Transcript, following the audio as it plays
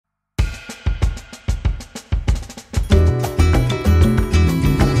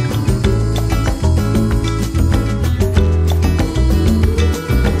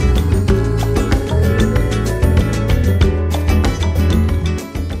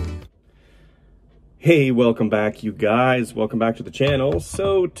Hey, welcome back, you guys. Welcome back to the channel.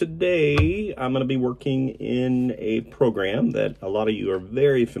 So today I'm going to be working in a program that a lot of you are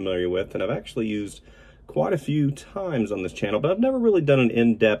very familiar with, and I've actually used quite a few times on this channel, but I've never really done an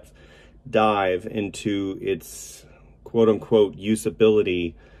in-depth dive into its quote-unquote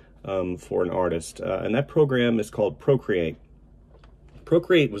usability for an artist. And that program is called Procreate.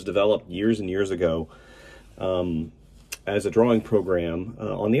 Procreate was developed years and years ago as a drawing program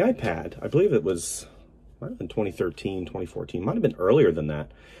on the iPad. I believe it might have been 2013, 2014, might have been earlier than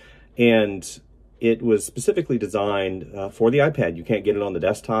that. And it was specifically designed for the iPad. You can't get it on the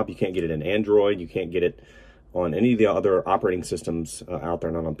desktop, you can't get it in Android, you can't get it on any of the other operating systems out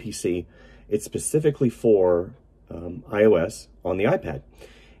there, not on PC. It's specifically for iOS on the iPad.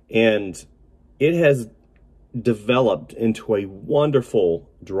 And it has developed into a wonderful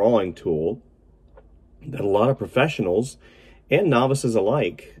drawing tool that a lot of professionals and novices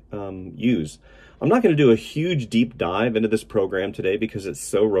alike use. I'm not going to do a huge deep dive into this program today because it's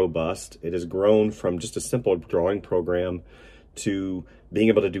so robust. It has grown from just a simple drawing program to being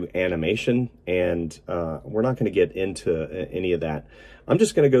able to do animation, and we're not going to get into any of that. I'm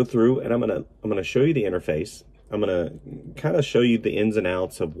just going to go through and I'm going to show you the interface. I'm going to kind of show you the ins and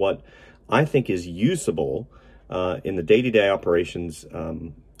outs of what I think is usable in the day-to-day operations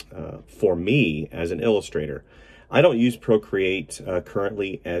for me as an illustrator. I don't use Procreate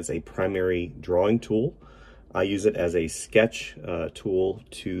currently as a primary drawing tool. I use it as a sketch tool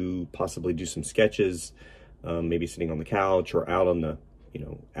to possibly do some sketches, maybe sitting on the couch or out on the,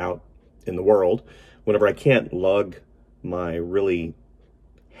 out in the world, whenever I can't lug my really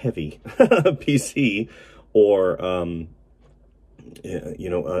heavy PC or,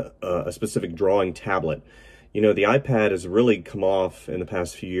 a specific drawing tablet. The iPad has really come off in the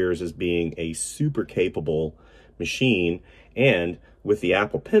past few years as being a super capable machine, and with the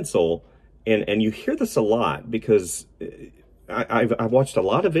Apple Pencil, and you hear this a lot because I've watched a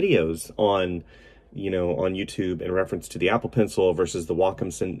lot of videos on on YouTube in reference to the Apple Pencil versus the Wacom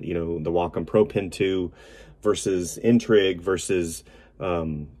the Wacom Pro Pen 2 versus Intrigue versus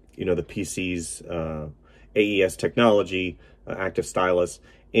the PC's AES technology, active stylus,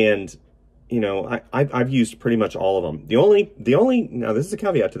 and I've used pretty much all of them. The only now this is a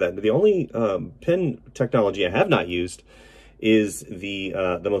caveat to that. The only pen technology I have not used is the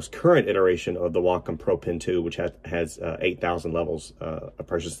most current iteration of the Wacom Pro Pen 2, which has 8,000 levels of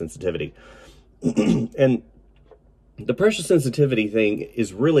pressure sensitivity. And the pressure sensitivity thing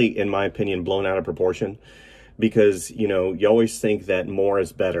is really, in my opinion, blown out of proportion, because you always think that more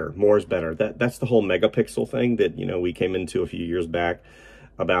is better. More is better. That's the whole megapixel thing that we came into a few years back,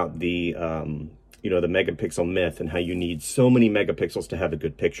 about the the megapixel myth and how you need so many megapixels to have a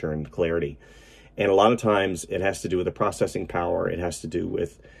good picture and clarity. And a lot of times it has to do with the processing power. It has to do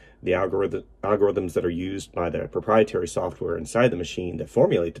with the algorithms that are used by the proprietary software inside the machine that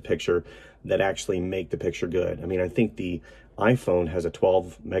formulate the picture, that actually make the picture good. I mean, I think the iPhone has a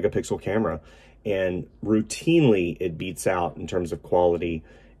 12 megapixel camera, and routinely it beats out in terms of quality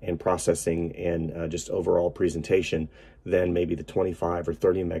and processing and just overall presentation than maybe the 25 or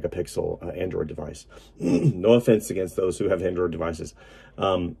 30 megapixel Android device. No offense against those who have Android devices.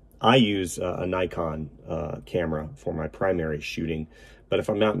 I use a Nikon camera for my primary shooting, but if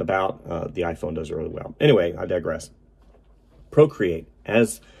I'm out and about, the iPhone does really well. Anyway, I digress. Procreate,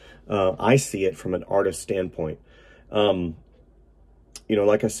 as I see it from an artist standpoint,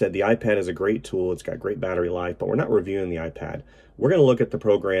 like I said, the iPad is a great tool. It's got great battery life, but we're not reviewing the iPad. We're going to look at the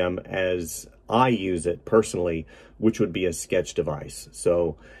program as I use it personally, which would be a sketch device.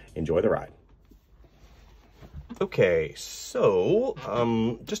 So enjoy the ride. Okay,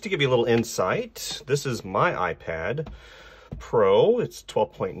 so just to give you a little insight, this is my iPad Pro. It's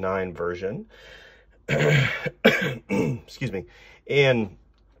 12.9 version. Excuse me. And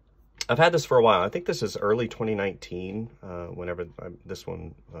I've had this for a while. I think this is early 2019, whenever this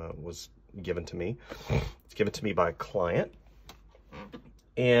one was given to me. It's given to me by a client,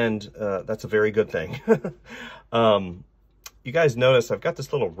 and that's a very good thing. You guys notice I've got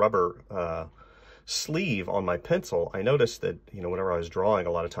this little rubber sleeve on my pencil. I noticed that, whenever I was drawing,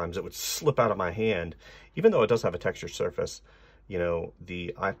 a lot of times it would slip out of my hand, even though it does have a textured surface.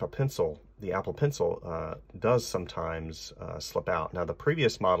 The Apple Pencil does sometimes slip out. Now, the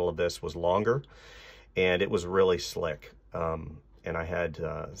previous model of this was longer, and it was really slick. And I had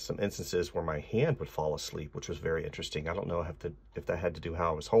some instances where my hand would fall asleep, which was very interesting. I don't know if that had to do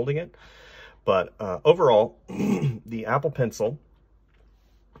how I was holding it. But overall, the Apple Pencil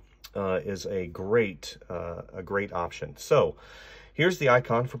is a great option. So here's the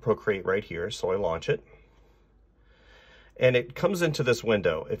icon for Procreate right here. So I launch it. And it comes into this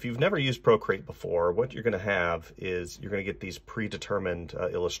window. If you've never used Procreate before, what you're going to have is you're going to get these predetermined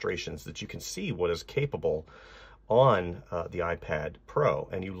illustrations that you can see what is capable on the iPad Pro.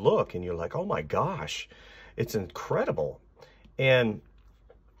 And you look and you're like, oh my gosh, it's incredible. And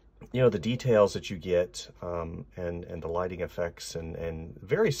you know, the details that you get and the lighting effects and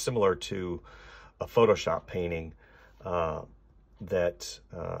very similar to a Photoshop painting that,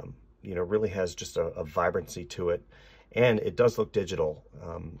 you know, really has just a vibrancy to it. And it does look digital.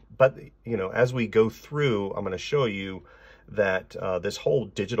 But, you know, as we go through, I'm going to show you that this whole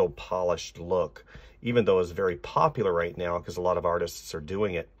digital polished look, even though it's very popular right now because a lot of artists are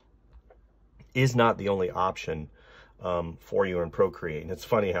doing it, is not the only option for you in Procreate. And it's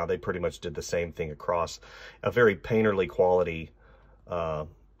funny how they pretty much did the same thing across a very painterly quality,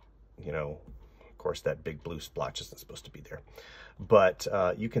 you know, of course that big blue splotch isn't supposed to be there. But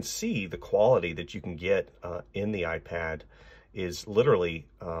you can see the quality that you can get in the iPad is literally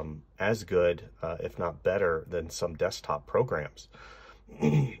as good, if not better, than some desktop programs.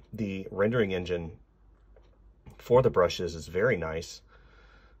 The rendering engine for the brushes is very nice.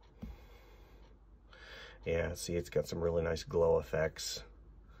 Yeah, see, it's got some really nice glow effects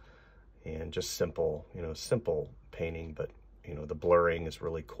and just simple, you know, simple painting, but you know, the blurring is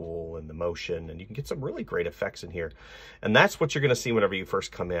really cool and the motion, and you can get some really great effects in here. And that's what you're going to see whenever you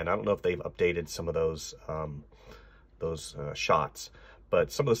first come in. I don't know if they've updated some of those shots,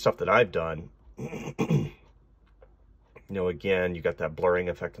 but some of the stuff that I've done, you know, again, you got that blurring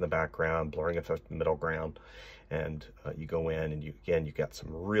effect in the background, blurring effect in the middle ground, and you go in and you got some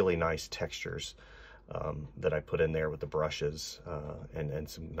really nice textures that I put in there with the brushes and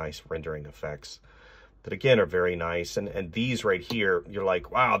some nice rendering effects that again are very nice. And these right here, you're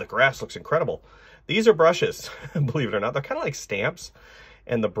like, wow, the grass looks incredible. These are brushes, believe it or not. They're kind of like stamps.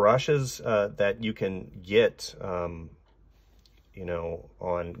 And the brushes that you can get, you know,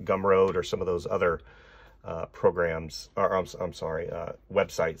 on Gumroad or some of those other programs, or I'm sorry,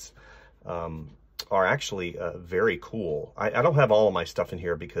 websites, are actually very cool. I don't have all of my stuff in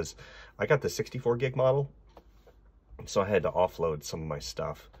here because I got the 64 gig model, so I had to offload some of my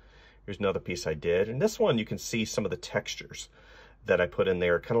stuff. Here's another piece I did, and this one you can see some of the textures that I put in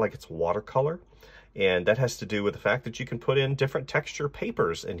there, kind of like it's watercolor, and that has to do with the fact that you can put in different texture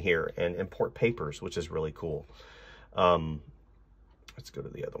papers in here and import papers, which is really cool. Let's go to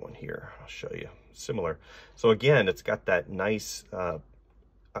the other one here. I'll show you. Similar. So again, it's got that nice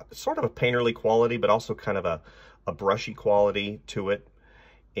sort of a painterly quality, but also kind of a brushy quality to it.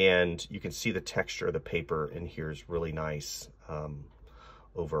 And you can see the texture of the paper in here is really nice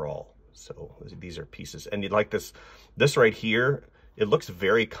overall. So these are pieces. And you'd like this right here, it looks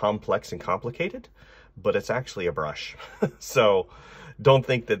very complex and complicated, but it's actually a brush. So don't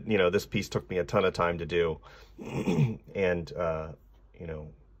think that, you know, this piece took me a ton of time to do. And, you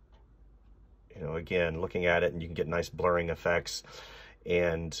know, again, looking at it, and you can get nice blurring effects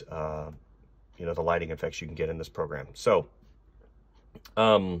and, you know, the lighting effects you can get in this program. So,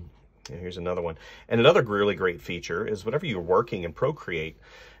 here's another one. And another really great feature is whenever you're working in Procreate,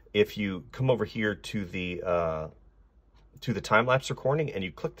 if you come over here to the time-lapse recording and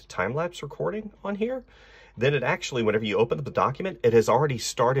you click the time-lapse recording on here, then it actually, whenever you open up the document, it has already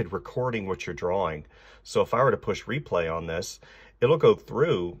started recording what you're drawing. So if I were to push replay on this, it'll go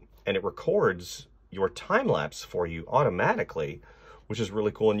through and it records your time-lapse for you automatically, which is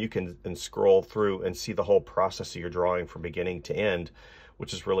really cool. And you can scroll through and see the whole process of your drawing from beginning to end,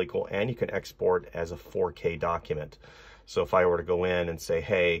 which is really cool. And you can export as a 4K document. So if I were to go in and say,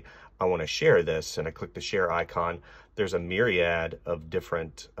 hey, I want to share this, and I click the share icon, there's a myriad of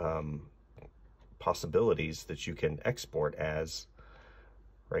different possibilities that you can export as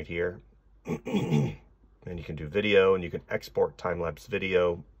right here. And you can do video, and you can export time-lapse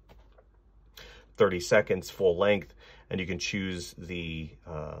video, 30 seconds, full length, and you can choose the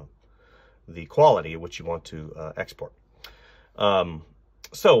quality of which you want to export.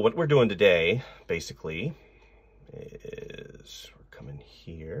 So what we're doing today, basically, is we're coming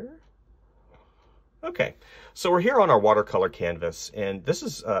here. Okay, so we're here on our watercolor canvas, and this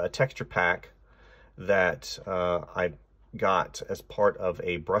is a texture pack that I got as part of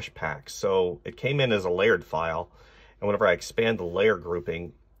a brush pack. So it came in as a layered file, and whenever I expand the layer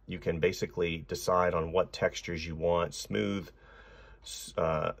grouping, you can basically decide on what textures you want: smooth,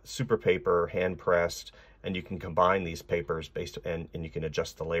 super paper, hand pressed, and you can combine these papers and you can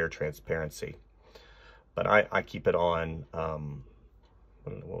adjust the layer transparency. But I keep it on,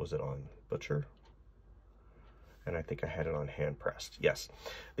 what was it on? Butcher? And I think I had it on hand pressed. Yes,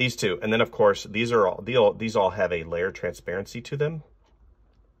 these two. And then of course, these all have a layer transparency to them.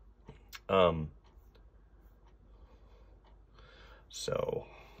 So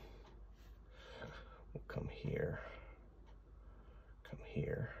we'll come here, come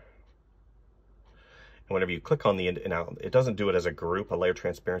here. And whenever you click on the, now it doesn't do it as a group, a layer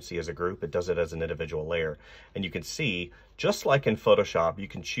transparency as a group, it does it as an individual layer. And you can see, just like in Photoshop, you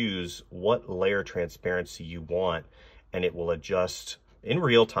can choose what layer transparency you want, and it will adjust in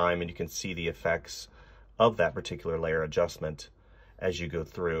real time, and you can see the effects of that particular layer adjustment as you go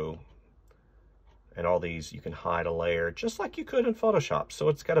through. And all these, you can hide a layer just like you could in Photoshop. So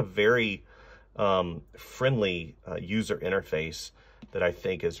it's got a very friendly user interface that I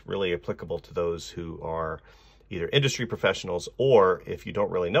think is really applicable to those who are either industry professionals, or if you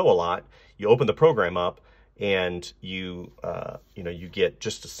don't really know a lot, you open the program up and you you get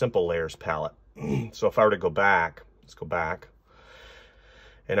just a simple layers palette. So if I were to go back, let's go back,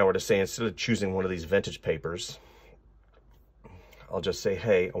 and I were to say, instead of choosing one of these vintage papers, I'll just say,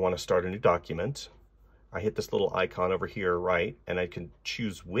 hey, I want to start a new document. I hit this little icon over here, right, and I can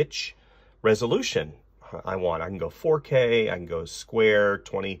choose which resolution I want. I can go 4K, I can go square,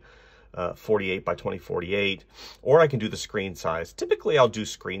 2048 by 2048, or I can do the screen size. Typically, I'll do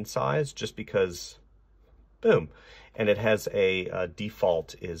screen size just because, boom, and it has a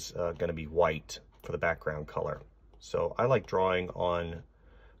default is going to be white for the background color. So I like drawing on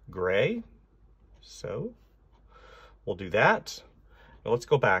gray, so we'll do that. Now let's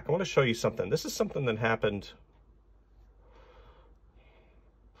go back. I want to show you something. This is something that happened.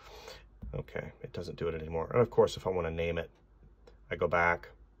 Okay, it doesn't do it anymore. And of course, if I want to name it, I go back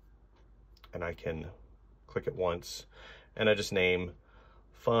and I can click it once and I just name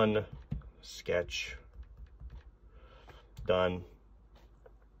Fun Sketch. Done.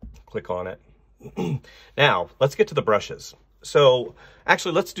 Click on it. Now, let's get to the brushes. So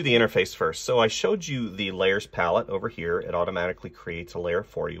actually, let's do the interface first. So I showed you the layers palette over here. It automatically creates a layer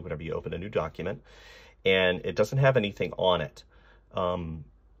for you whenever you open a new document, and it doesn't have anything on it.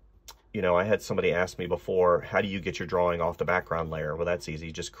 You know, I had somebody ask me before, how do you get your drawing off the background layer? Well, that's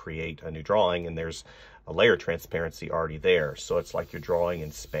easy. Just create a new drawing, and there's a layer transparency already there. So it's like you're drawing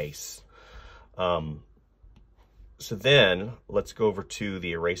in space. So then let's go over to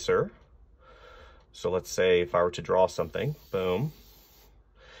the eraser. So let's say if I were to draw something, boom,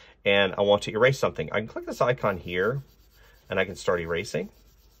 and I want to erase something, I can click this icon here and I can start erasing.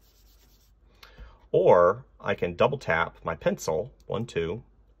 Or I can double tap my pencil, 1, 2,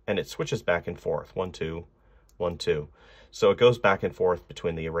 and it switches back and forth, 1, 2, 1, 2. So it goes back and forth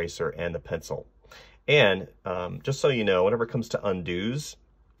between the eraser and the pencil. And just so you know, whenever it comes to undos,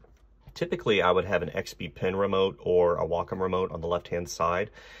 typically I would have an XP pen remote or a Wacom remote on the left-hand side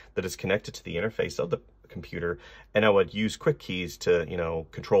that is connected to the interface of the computer, and I would use quick keys to, you know,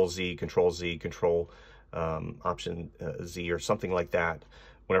 Control Z, Control Option Z, or something like that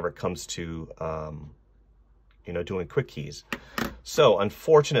whenever it comes to, you know, doing quick keys. So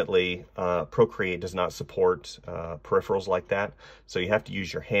unfortunately, Procreate does not support peripherals like that, so you have to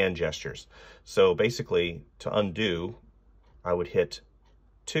use your hand gestures. So basically, to undo, I would hit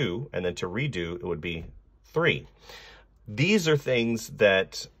 2, and then to redo, it would be 3. These are things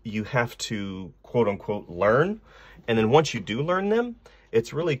that you have to, quote unquote, learn. And then once you do learn them,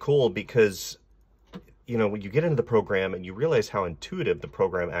 it's really cool because, you know, when you get into the program and you realize how intuitive the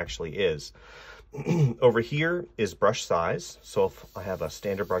program actually is. Over here is brush size. So if I have a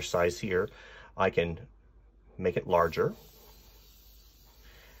standard brush size here, I can make it larger.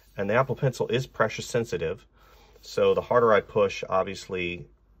 And the Apple Pencil is pressure sensitive. So the harder I push, obviously,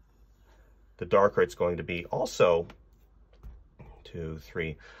 the darker it's going to be. Also, 2,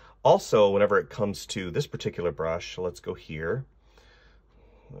 3. Also, whenever it comes to this particular brush, let's go here.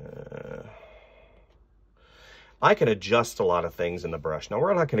 I can adjust a lot of things in the brush. Now,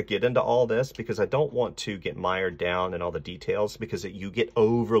 we're not going to get into all this because I don't want to get mired down in all the details, because you get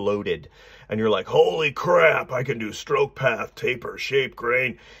overloaded and you're like, holy crap, I can do stroke path, taper, shape,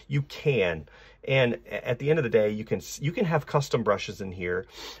 grain. You can. And at the end of the day, you can have custom brushes in here,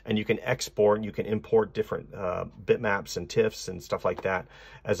 and you can export, you can import different bitmaps and TIFFs and stuff like that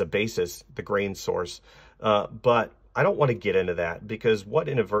as a basis, the grain source. But I don't want to get into that, because what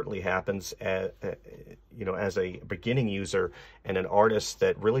inadvertently happens, you know, as a beginning user and an artist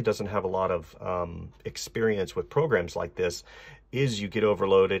that really doesn't have a lot of experience with programs like this, is you get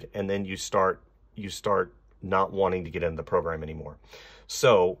overloaded, and then you start not wanting to get into the program anymore.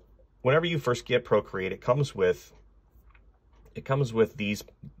 So whenever you first get Procreate, it comes with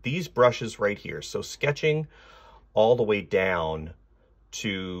these brushes right here. So sketching all the way down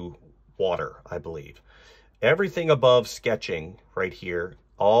to water, I believe. Everything above sketching right here,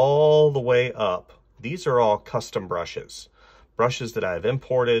 all the way up, these are all custom brushes. Brushes that I've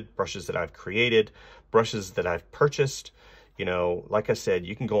imported, brushes that I've created, brushes that I've purchased. You know, like I said,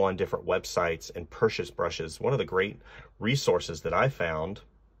 you can go on different websites and purchase brushes. One of the great resources that I found,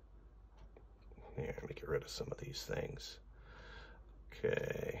 here, let me get rid of some of these things.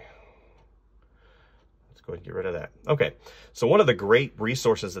 Okay. Let's go ahead and get rid of that. Okay, so one of the great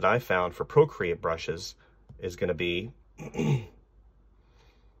resources that I found for Procreate brushes is going to be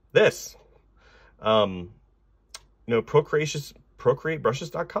this. You know,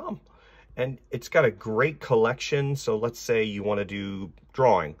 procreatebrushes.com. And it's got a great collection. So let's say you want to do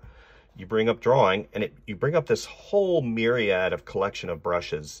drawing. You bring up drawing, and you bring up this whole myriad of collection of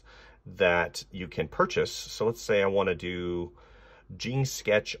brushes that you can purchase. So let's say I want to do Gene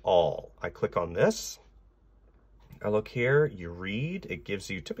Sketch All. I click on this. I look here, you read, it gives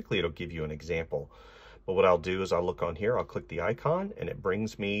you, typically it'll give you an example. But what I'll do is I'll look on here, I'll click the icon, and it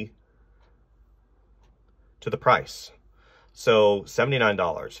brings me to the price. So $79,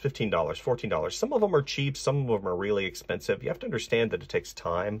 $15, $14. Some of them are cheap, some of them are really expensive. You have to understand that it takes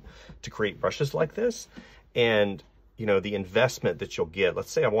time to create brushes like this. And, you know, the investment that you'll get,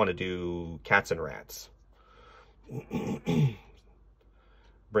 let's say I want to do cats and rats.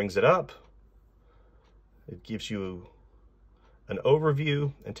 Brings it up. It gives you an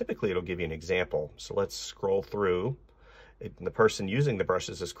overview, and typically it'll give you an example. So let's scroll through. The person using the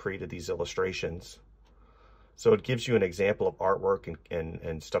brushes has created these illustrations. So it gives you an example of artwork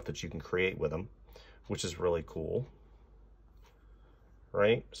and stuff that you can create with them, which is really cool,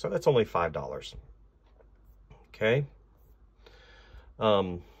 right? So that's only $5. Okay.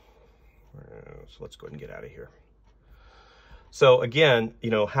 So let's go ahead and get out of here. So again, you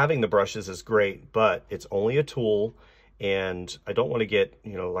know, having the brushes is great, but it's only a tool, and I don't want to get,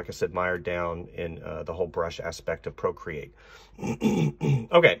 you know, like I said, mired down in the whole brush aspect of Procreate.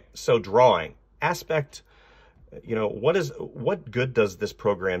 Okay, so drawing aspect. You know, what good does this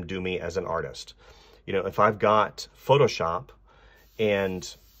program do me as an artist? You know, if I've got Photoshop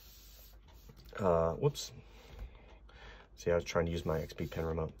and, whoops. See, I was trying to use my XP pen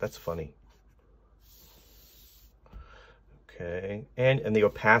remote. That's funny. Okay, and the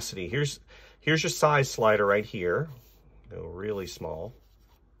opacity. Here's your size slider right here. Go really small.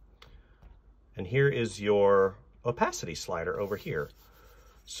 And here is your opacity slider over here.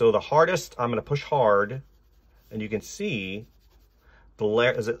 So the hardest, I'm going to push hard. And you can see the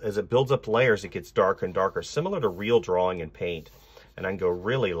layer, as it builds up layers, it gets darker and darker, similar to real drawing in paint. And I can go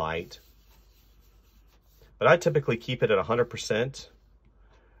really light. But I typically keep it at 100%.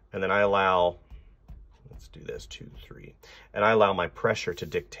 And then I allow, let's do this, 2, 3. And I allow my pressure to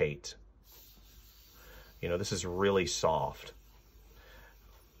dictate. You know, this is really soft,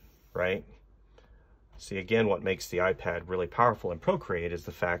 right? See, again, what makes the iPad really powerful in Procreate is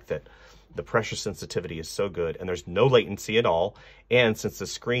the fact that the pressure sensitivity is so good, and there's no latency at all. And since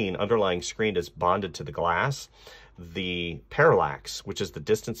the underlying screen is bonded to the glass, the parallax, which is the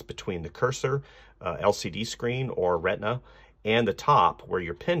distance between the cursor, LCD screen or Retina, and the top where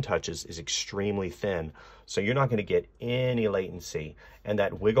your pen touches, is extremely thin. So you're not going to get any latency. And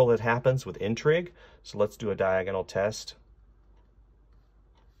that wiggle that happens with Intrig, so let's do a diagonal test.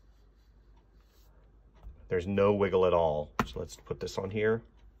 There's no wiggle at all. So let's put this on here.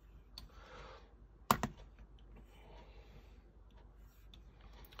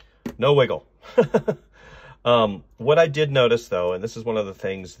 No wiggle. What I did notice though, and this is one of the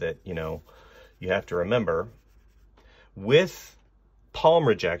things that, you know, you have to remember, with palm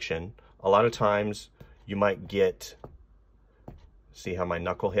rejection, a lot of times you might get, see how my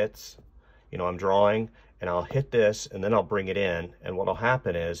knuckle hits? You know, I'm drawing and I'll hit this and then I'll bring it in, and what'll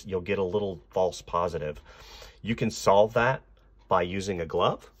happen is you'll get a little false positive. You can solve that by using a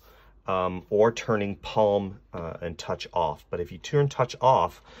glove. Or turning palm and touch off. But if you turn touch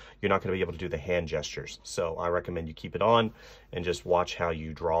off, you're not going to be able to do the hand gestures. So I recommend you keep it on and just watch how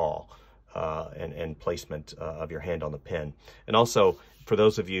you draw and placement of your hand on the pen. And also, for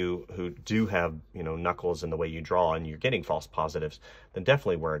those of you who do have, you know, knuckles in the way you draw and you're getting false positives, then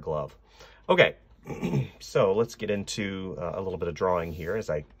definitely wear a glove. Okay, so let's get into a little bit of drawing here, as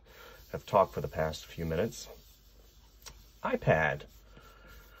I have talked for the past few minutes. iPad.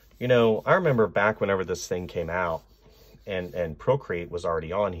 You know, I remember back whenever this thing came out and Procreate was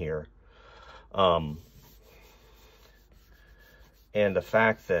already on here. And the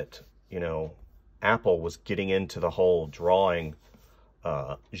fact that, you know, Apple was getting into the whole drawing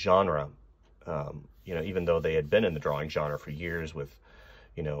genre, you know, even though they had been in the drawing genre for years with,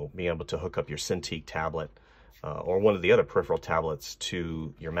 you know, being able to hook up your Cintiq tablet or one of the other peripheral tablets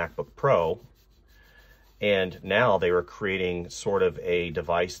to your MacBook Pro. And now they were creating sort of a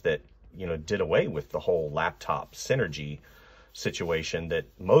device that, you know, did away with the whole laptop synergy situation that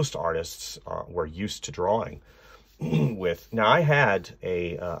most artists were used to drawing. with, now I had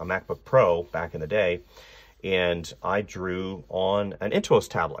a MacBook Pro back in the day, and I drew on an Intuos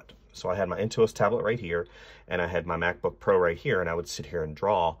tablet. So I had my Intuos tablet right here, and I had my MacBook Pro right here, and I would sit here and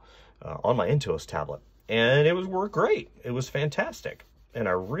draw on my Intuos tablet. And it worked great. It was fantastic, and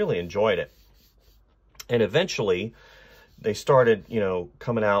I really enjoyed it. And eventually, they started, you know,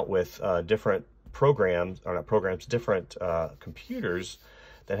 coming out with different programs, or not programs, different computers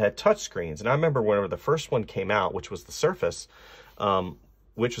that had touch screens. And I remember whenever the first one came out, which was the Surface,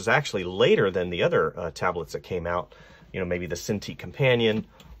 which was actually later than the other tablets that came out, you know, maybe the Cintiq Companion,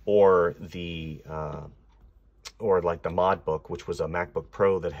 or the or like the ModBook, which was a MacBook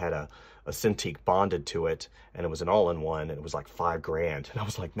Pro that had a Cintiq bonded to it, and it was an all-in-one, and it was like $5,000. And I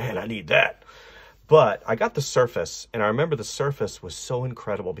was like, man, I need that. But I got the Surface, and I remember the Surface was so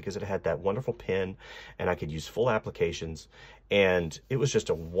incredible because it had that wonderful pen, and I could use full applications, and it was just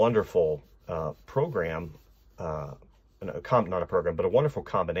a wonderful program, not a program, but a wonderful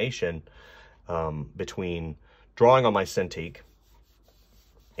combination between drawing on my Cintiq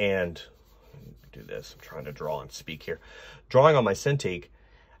and, do this, I'm trying to draw and speak here, drawing on my Cintiq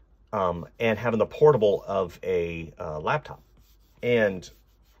and having the portable of a laptop. And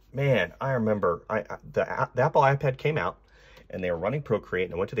man, I remember the Apple iPad came out, and they were running Procreate,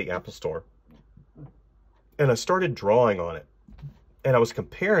 and I went to the Apple store, and I started drawing on it, and I was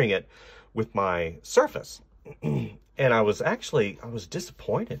comparing it with my Surface, and I was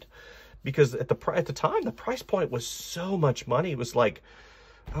disappointed, because at the time, the price point was so much money. It was like,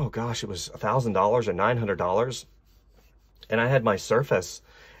 oh gosh, it was $1,000 or $900, and I had my Surface,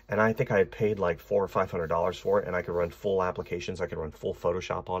 and I think I had paid like $400 or $500 for it, and I could run full applications. I could run full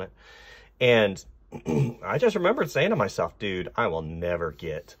Photoshop on it. And I just remembered saying to myself, dude, I will never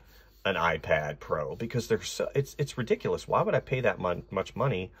get an iPad Pro, because it's ridiculous. Why would I pay that much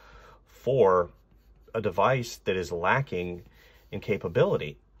money for a device that is lacking in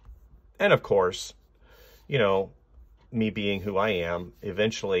capability? And of course, you know, me being who I am,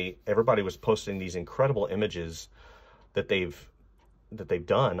 eventually everybody was posting these incredible images that they've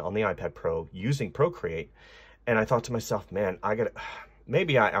done on the iPad Pro using Procreate. And I thought to myself, man,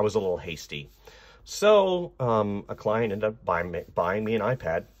 maybe I was a little hasty. So a client ended up buying me an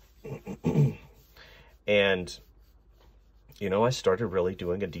iPad. And, you know, I started really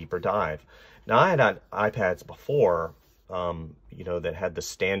doing a deeper dive. Now, I had iPads before, you know, that had the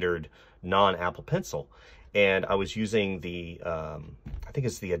standard non-Apple Pencil. And I was using the, I think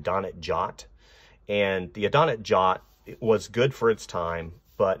it's the Adonit Jot. And the Adonit Jot, it was good for its time,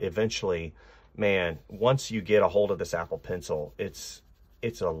 but eventually, man, once you get a hold of this Apple Pencil, it's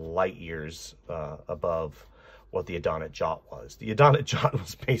a light years above what the Adonit Jot was. The Adonit Jot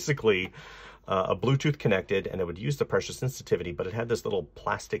was basically a Bluetooth connected, and it would use the pressure sensitivity, but it had this little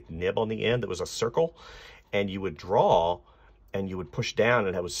plastic nib on the end that was a circle, and you would draw, and you would push down,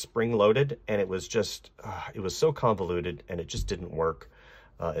 and it was spring-loaded, and it was just, it was so convoluted, and it just didn't work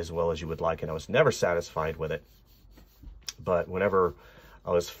as well as you would like, and I was never satisfied with it. But whenever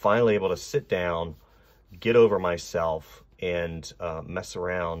I was finally able to sit down, get over myself, and mess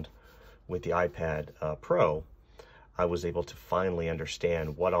around with the iPad Pro, I was able to finally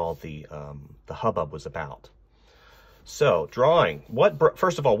understand what all the hubbub was about. So, drawing.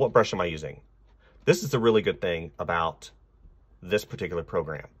 First of all, what brush am I using? This is the really good thing about this particular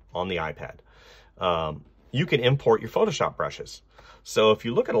program on the iPad. You can import your Photoshop brushes. So if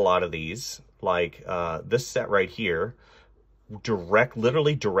you look at a lot of these, like this set right here,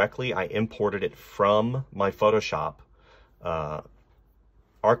 literally directly, I imported it from my Photoshop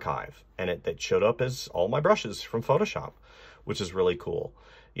archive, and it showed up as all my brushes from Photoshop, which is really cool.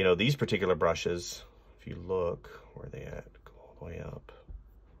 You know, these particular brushes, if you look, where are they at? Go all the way up.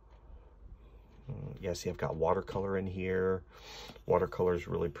 Yeah, see, I've got watercolor in here. Watercolor is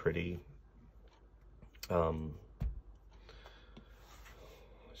really pretty. Let's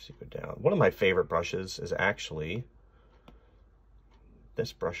see, go down. One of my favorite brushes is actually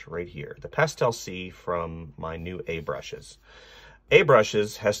this brush right here, the Pastel C from my new A brushes. A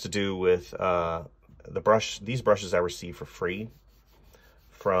brushes has to do with these brushes I received for free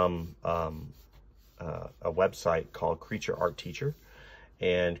from a website called Creature Art Teacher.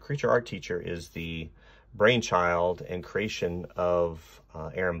 And Creature Art Teacher is the brainchild and creation of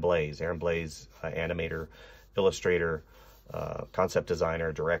Aaron Blaise. Aaron Blaise, animator, illustrator, concept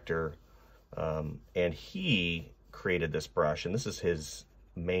designer, director, and he created this brush, and this is his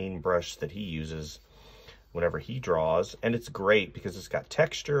main brush that he uses whenever he draws. And it's great because it's got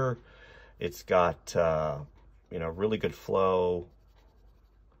texture, it's got you know, really good flow,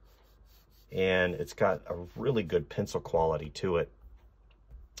 and it's got a really good pencil quality to it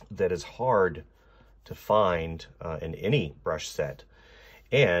that is hard to find in any brush set.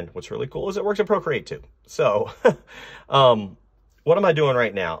 And what's really cool is it works in Procreate too. So what am I doing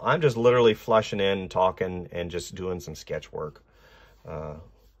right now? I'm just literally flushing in, talking, and just doing some sketch work,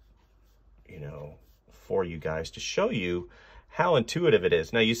 you know, for you guys to show you how intuitive it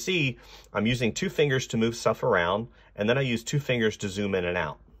is. Now you see, I'm using 2 fingers to move stuff around, and then I use 2 fingers to zoom in and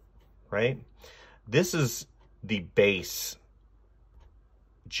out, right? This is the base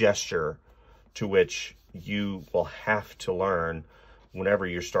gesture to which you will have to learn whenever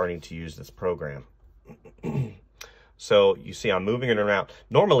you're starting to use this program. So you see I'm moving it around.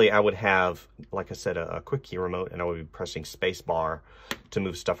 Normally I would have, like I said, a quick key remote, and I would be pressing space bar to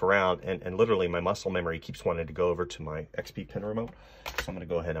move stuff around, and literally my muscle memory keeps wanting to go over to my XP pen remote. So I'm gonna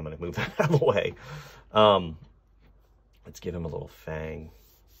go ahead, I'm gonna move that out of the way. Let's give him a little fang.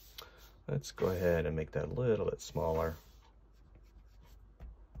 Let's go ahead and make that a little bit smaller.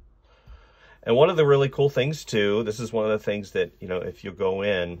 And one of the really cool things too, this is one of the things that, you know, if you go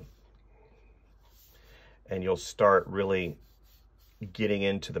in and you'll start really getting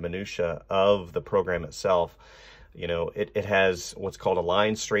into the minutia of the program itself, you know, it has what's called a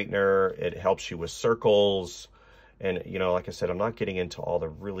line straightener. It helps you with circles. And, you know, like I said, I'm not getting into all the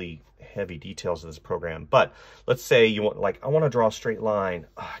really heavy details of this program, but let's say you want, like, I want to draw a straight line.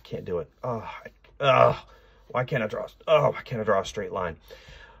 Oh, I can't do it. Why can't I draw a straight line?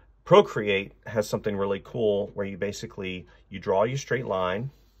 Procreate has something really cool where you basically, you draw your straight line,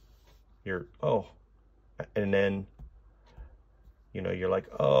 and then, you know, you're like,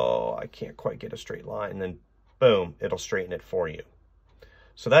 oh, I can't quite get a straight line. And then boom, it'll straighten it for you.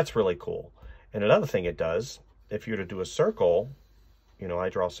 So that's really cool. And another thing it does, if you were to do a circle, you know, I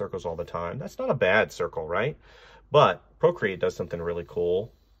draw circles all the time. That's not a bad circle, right? But Procreate does something really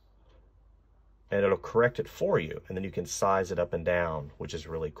cool, and it'll correct it for you. And then you can size it up and down, which is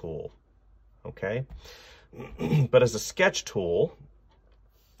really cool. Okay. But as a sketch tool,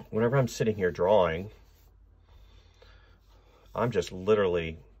 whenever I'm sitting here drawing, I'm just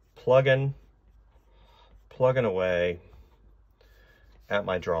literally plugging away at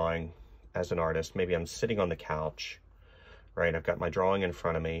my drawing as an artist. Maybe I'm sitting on the couch, right? I've got my drawing in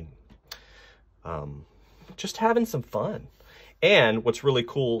front of me, just having some fun. And what's really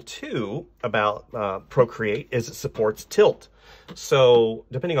cool too about Procreate is it supports tilt. So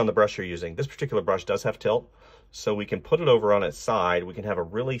depending on the brush you're using, this particular brush does have tilt. So we can put it over on its side. We can have a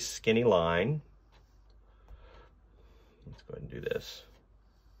really skinny line. Let's go ahead and do this.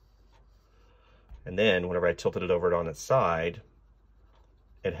 And then whenever I tilted it over on its side,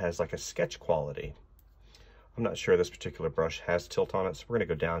 it has like a sketch quality. I'm not sure this particular brush has tilt on it, so we're going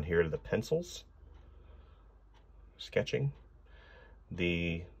to go down here to the pencils, sketching.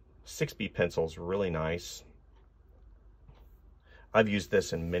 The 6B pencil is really nice. I've used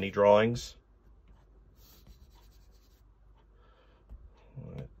this in many drawings.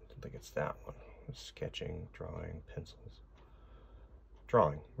 I don't think it's that one. Sketching, drawing, pencils.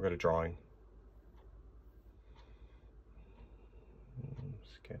 Drawing. We're going to drawing.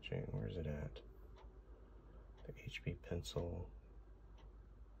 Sketching. Where's it at? The HB pencil.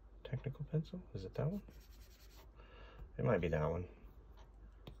 Technical pencil? Is it that one? It might be that one.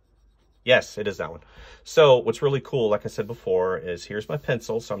 Yes, it is that one. So what's really cool, like I said before, is here's my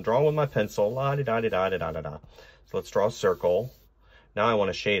pencil. So I'm drawing with my pencil. La-di-da-di-da-di-da-da-da. So let's draw a circle. Now I want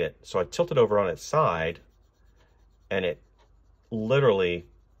to shade it. So I tilt it over on its side, and it literally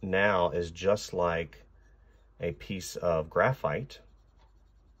now is just like a piece of graphite.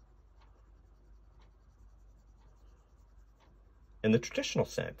 In the traditional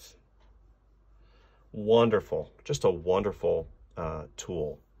sense. Wonderful. Just a wonderful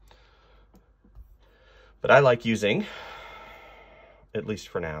tool. But I like using, at least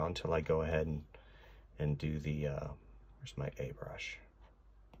for now, until I go ahead and do the, where's my A brush?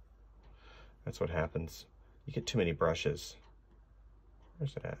 That's what happens. You get too many brushes.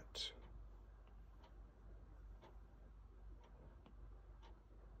 Where's it at?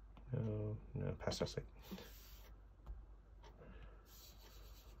 No, pastel sleep.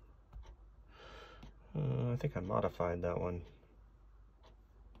 I think I modified that one.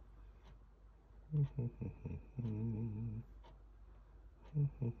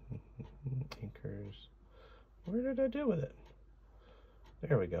 Anchors. Where did I do with it?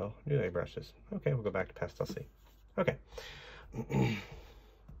 There we go. New A brushes. Okay, we'll go back to pastel C. Okay.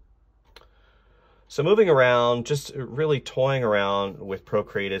 So moving around, just really toying around with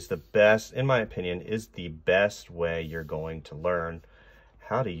Procreate is the best, in my opinion, is the best way you're going to learn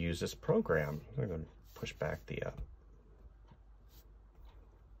how to use this program. I'm going to push back the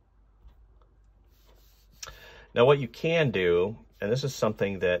Now what you can do and this is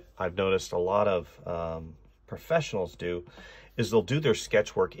something that I've noticed a lot of professionals do, is they'll do their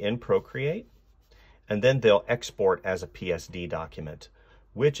sketch work in Procreate, and then they'll export as a PSD document,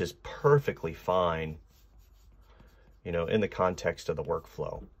 which is perfectly fine, you know, in the context of the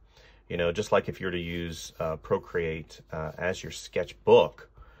workflow. You know, just like if you're to use Procreate as your sketchbook,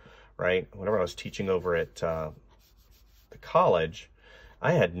 right? Whenever I was teaching over at the college,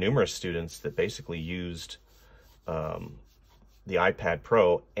 I had numerous students that basically used the iPad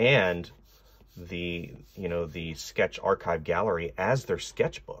Pro and the, you know, the Sketch Archive Gallery as their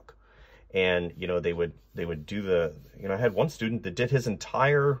sketchbook. And, you know, they would do the, you know, I had one student that did his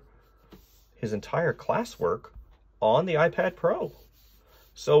entire classwork on the iPad Pro.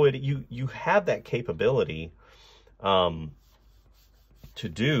 So you have that capability to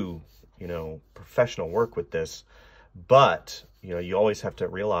do, you know, professional work with this. But, you know, you always have to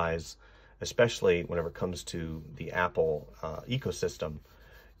realize, especially whenever it comes to the Apple ecosystem,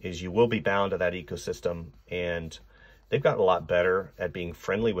 is you will be bound to that ecosystem, and they've gotten a lot better at being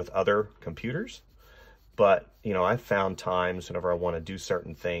friendly with other computers. But, you know, I've found times whenever I want to do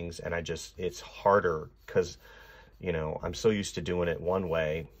certain things, and it's harder because, you know, I'm so used to doing it one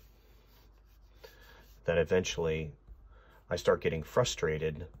way that eventually I start getting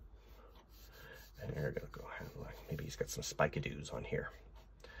frustrated. And we're gonna go ahead, maybe he's got some spikadoos on here.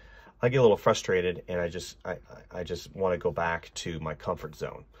 I get a little frustrated, and I just want to go back to my comfort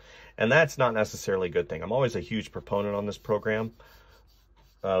zone. And that's not necessarily a good thing. I'm always a huge proponent on this program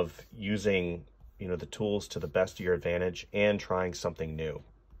of using, you know, the tools to the best of your advantage and trying something new.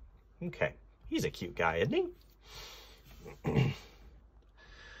 Okay, he's a cute guy, isn't he? Let's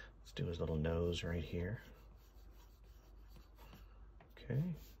do his little nose right here. Okay.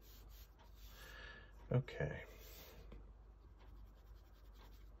 Okay.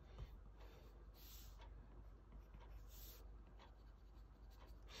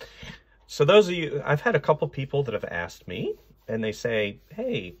 So those of you, I've had a couple people that have asked me, and they say,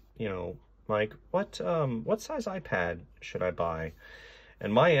 hey, you know, Mike, what size iPad should I buy?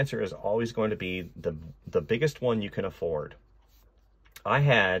 And my answer is always going to be the biggest one you can afford. I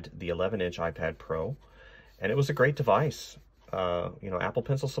had the 11-inch iPad Pro, and it was a great device. You know, Apple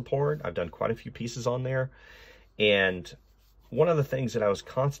Pencil support, I've done quite a few pieces on there. And one of the things that I was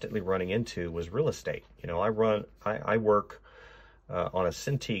constantly running into was real estate. You know, I work on a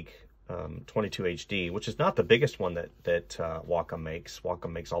Cintiq 22 HD, which is not the biggest one that Wacom makes.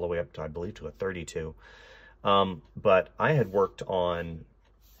 Wacom makes all the way up to, I believe, to a 32. But I had worked on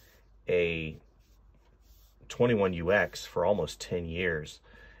a 21UX for almost 10 years.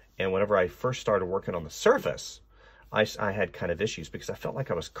 And whenever I first started working on the Surface, I had kind of issues because I felt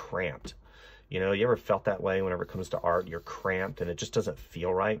like I was cramped. You know, you ever felt that way whenever it comes to art? You're cramped and it just doesn't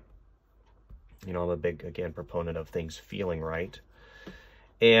feel right. You know, I'm a big, again, proponent of things feeling right.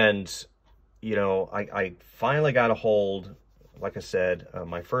 And, you know, I finally got a hold, like I said,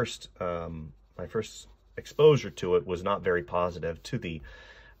 my first exposure to it was not very positive, to the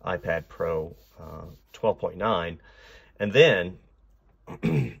iPad Pro 12.9. And then,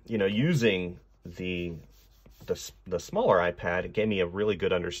 you know, using the smaller iPad, it gave me a really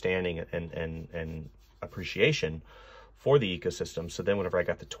good understanding and appreciation for the ecosystem. So then whenever I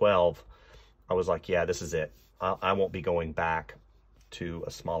got the 12, I was like, yeah, this is it. I won't be going back to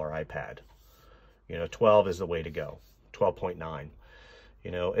a smaller iPad. You know, 12 is the way to go. 12.9.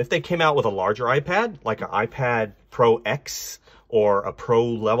 You know, if they came out with a larger iPad, like an iPad Pro X or a Pro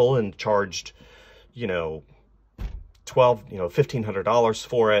level, and charged, you know, $1,500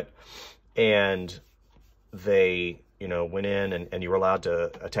 for it, and they, you know, went in and you were allowed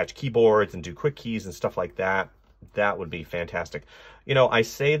to attach keyboards and do quick keys and stuff like that, that would be fantastic. You know, I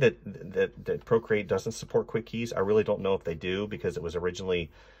say that Procreate doesn't support quick keys. I really don't know if they do, because it was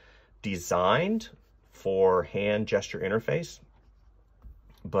originally designed for hand gesture interface.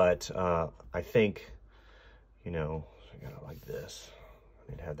 But I think, you know, I got it like this.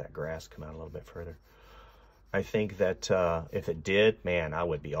 I need to have that grass come out a little bit further. I think that if it did, man, I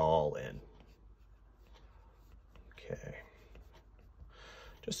would be all in. Okay.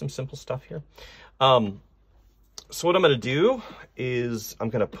 Just some simple stuff here. So what I'm going to do is I'm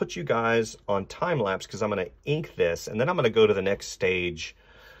going to put you guys on time lapse, because I'm going to ink this, and then I'm going to go to the next stage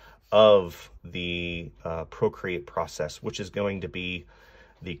of the Procreate process, which is going to be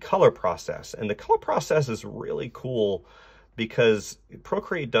the color process. And the color process is really cool because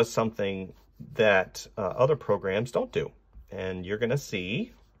Procreate does something that other programs don't do. And you're going to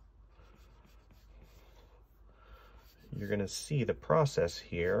see the process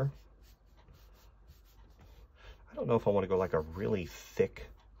here. I don't know if I want to go like a really thick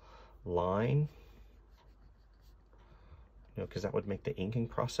line. you know, because that would make the inking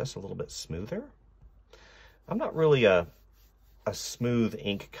process a little bit smoother. I'm not really a smooth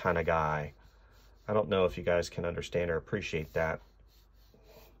ink kind of guy. I don't know if you guys can understand or appreciate that.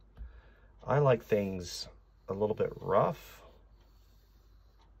 I like things a little bit rough.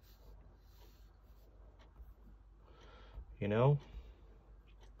 You know?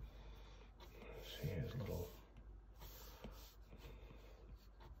 Here's a little...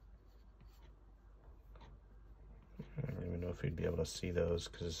 I don't even know if you'd be able to see those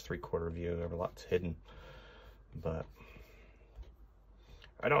because it's 3/4 view. There a lot's hidden. But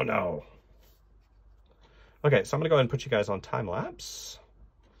I don't know. Okay, so I'm gonna go ahead and put you guys on time lapse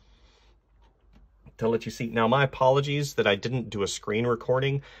to let you see. Now, my apologies that I didn't do a screen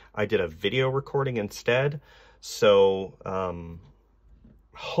recording. I did a video recording instead. So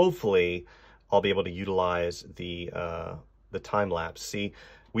hopefully I'll be able to utilize the time lapse. See,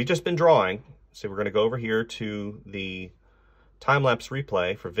 we've just been drawing. So we're gonna go over here to the time lapse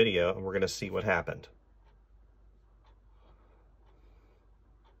replay for video, and we're gonna see what happened.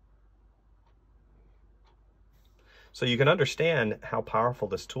 So you can understand how powerful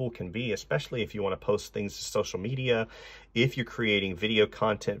this tool can be, especially if you want to post things to social media, if you're creating video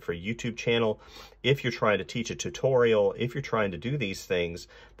content for a YouTube channel, if you're trying to teach a tutorial, if you're trying to do these things.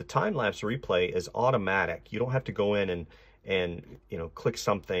 The time-lapse replay is automatic. You don't have to go in and you know, click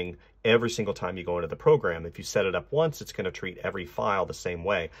something every single time you go into the program. If you set it up once, it's going to treat every file the same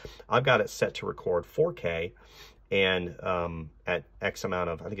way. I've got it set to record 4K. And at X amount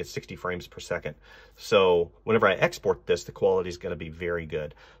of, I think it's 60 frames per second. So whenever I export this, the quality is going to be very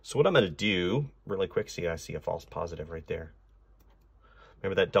good. So what I'm going to do really quick, see, I see a false positive right there.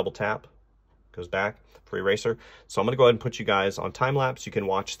 Remember that double tap goes back for eraser. So I'm going to go ahead and put you guys on time lapse. You can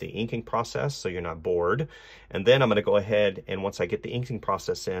watch the inking process so you're not bored. And then I'm going to go ahead and once I get the inking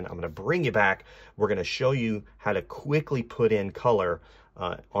process in, I'm going to bring you back. We're going to show you how to quickly put in color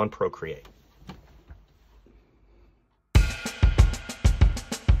on Procreate.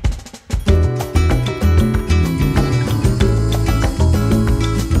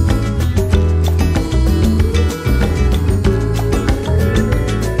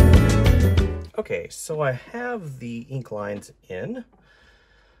 Okay, so I have the ink lines in.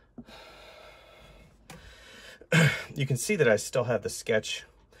 You can see that I still have the sketch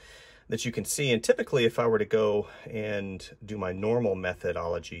that you can see. And typically, if I were to go and do my normal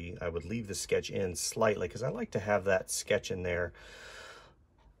methodology, I would leave the sketch in slightly because I like to have that sketch in there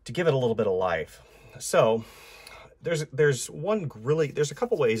to give it a little bit of life. So there's a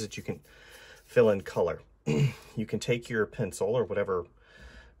couple ways that you can fill in color. You can take your pencil or whatever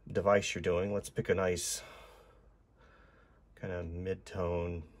device you're doing. Let's pick a nice kind of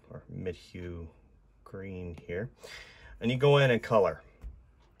mid-tone or mid-hue green here. And you go in and color.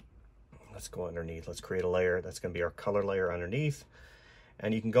 Let's go underneath. Let's create a layer. That's going to be our color layer underneath.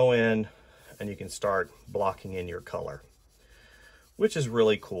 And you can go in and you can start blocking in your color, which is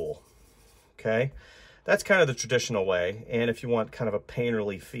really cool. Okay. That's kind of the traditional way. And if you want kind of a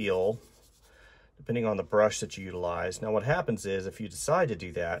painterly feel, depending on the brush that you utilize. Now what happens is if you decide to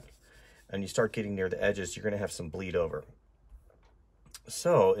do that and you start getting near the edges, you're going to have some bleed over.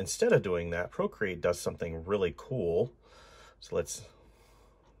 So instead of doing that, Procreate does something really cool. So let's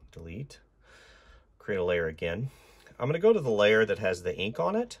delete, create a layer again. I'm going to go to the layer that has the ink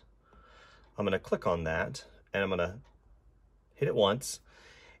on it. I'm going to click on that and I'm going to hit it once.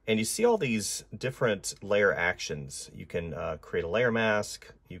 And you see all these different layer actions. You can create a layer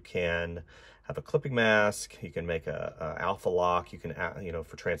mask. You can have a clipping mask. You can make a alpha lock. You can, you know,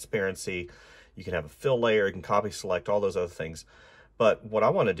 for transparency, you can have a fill layer. You can copy select, all those other things. But what I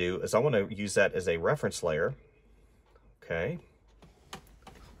want to do is I want to use that as a reference layer. Okay.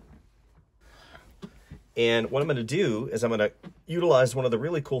 And what I'm going to do is I'm going to utilize one of the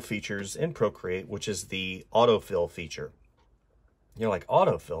really cool features in Procreate, which is the autofill feature. You're like,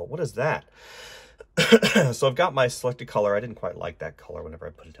 autofill? What is that? So I've got my selected color. I didn't quite like that color whenever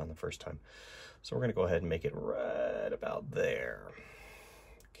I put it down the first time. So we're going to go ahead and make it right about there.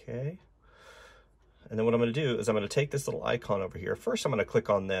 Okay. And then what I'm going to do is I'm going to take this little icon over here. First, I'm going to click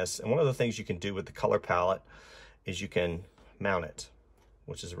on this. And one of the things you can do with the color palette is you can mount it,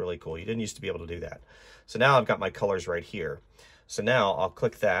 which is really cool. You didn't used to be able to do that. So now I've got my colors right here. So now I'll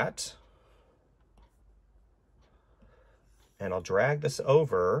click that. And I'll drag this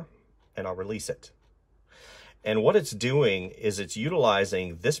over and I'll release it. And what it's doing is it's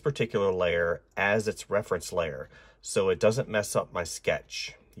utilizing this particular layer as its reference layer, so it doesn't mess up my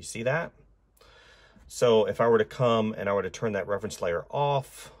sketch. You see that? So if I were to come and I were to turn that reference layer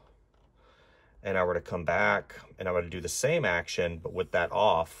off, and I were to come back and I were to do the same action, but with that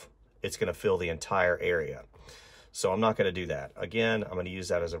off, it's going to fill the entire area. So I'm not going to do that. Again, I'm going to use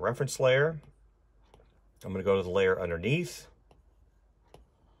that as a reference layer. I'm going to go to the layer underneath.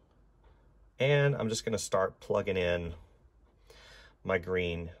 And I'm just going to start plugging in my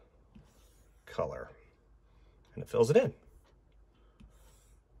green color. And it fills it in.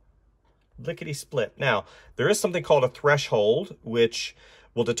 Lickety split. Now, there is something called a threshold, which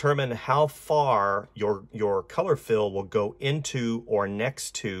will determine how far your color fill will go into or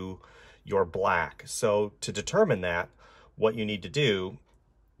next to your black. So to determine that, what you need to do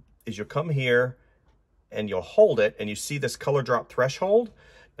is you'll come here and you'll hold it, and you see this color drop threshold.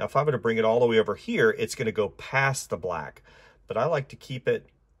 Now, if I were to bring it all the way over here, it's going to go past the black. But I like to keep it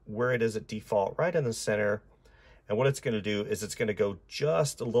where it is at default, right in the center. And what it's going to do is it's going to go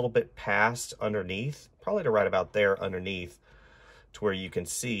just a little bit past underneath, probably to right about there underneath, to where you can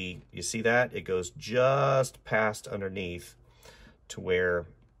see, you see that? It goes just past underneath to where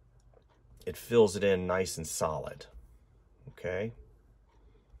it fills it in nice and solid, okay?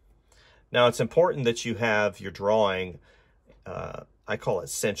 Now, it's important that you have your drawing, I call it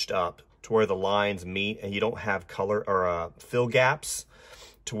cinched up, to where the lines meet and you don't have color or fill gaps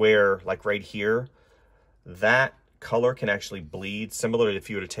to where, like right here, that color can actually bleed. Similar to if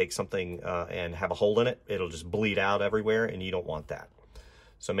you were to take something and have a hole in it, it'll just bleed out everywhere, and you don't want that.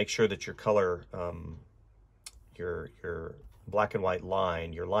 So make sure that your color, your black and white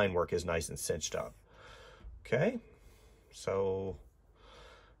line, your line work is nice and cinched up. Okay, so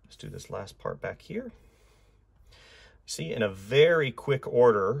let's do this last part back here. See, in a very quick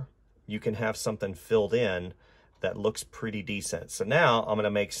order, you can have something filled in that looks pretty decent. So now I'm going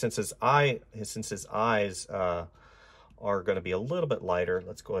to make, since his eyes are going to be a little bit lighter,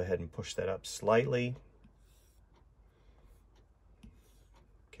 let's go ahead and push that up slightly.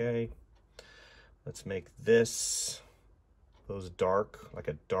 Okay, let's make those dark, like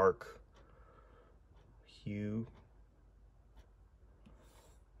a dark hue.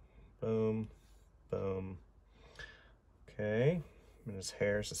 Boom, boom. Okay, and his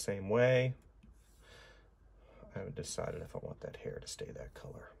hair is the same way. I haven't decided if I want that hair to stay that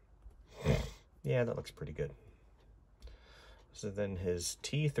color. Yeah, that looks pretty good. So then his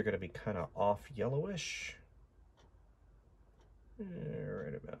teeth are going to be kind of off yellowish.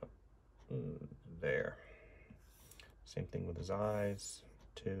 Right about there. Same thing with his eyes,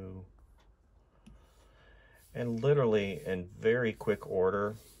 too. And literally in very quick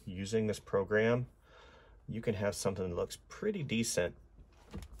order, using this program, you can have something that looks pretty decent.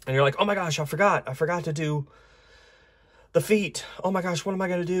 And you're like, oh my gosh, I forgot to do the feet. Oh my gosh, what am I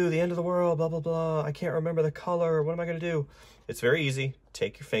going to do? The end of the world, blah, blah, blah. I can't remember the color. What am I going to do? It's very easy.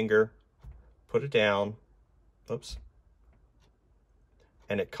 Take your finger, put it down. Oops.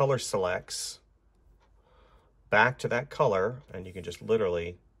 And it color selects back to that color. And you can just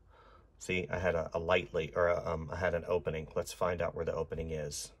literally see, I had a lightly, or I had an opening. Let's find out where the opening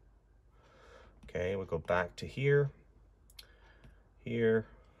is. Okay, we'll go back to here, here,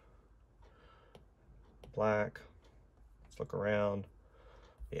 black. Let's look around.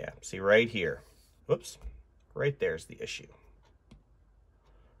 Yeah, see right here. Whoops, right there's the issue.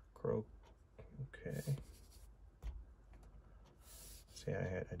 Okay. See,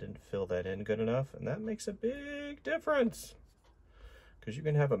 I didn't fill that in good enough, and that makes a big difference. Because you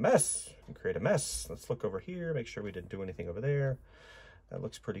can have a mess and create a mess. Let's look over here, make sure we didn't do anything over there. That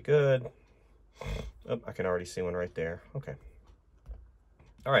looks pretty good. Oh, I can already see one right there. Okay.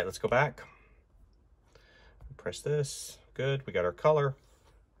 All right, let's go back. Press this. Good. We got our color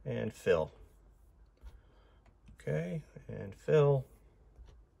and fill. Okay, and fill,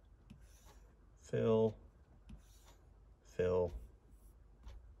 fill, fill.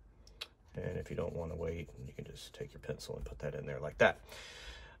 And if you don't want to wait, you can just take your pencil and put that in there like that.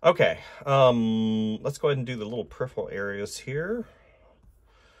 Okay, let's go ahead and do the little peripheral areas here.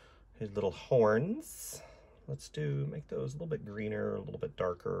 His little horns. Let's make those a little bit greener, a little bit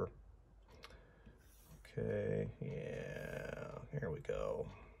darker. Okay, yeah, here we go.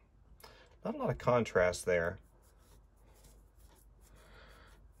 Not a lot of contrast there.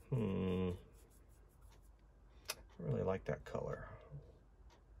 I really like that color.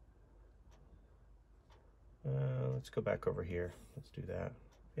 Let's go back over here. Let's do that.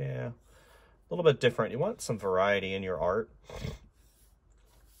 Yeah, a little bit different. You want some variety in your art,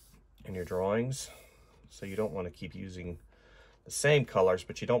 in your drawings. So you don't want to keep using the same colors,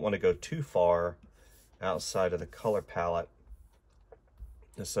 but you don't want to go too far outside of the color palette.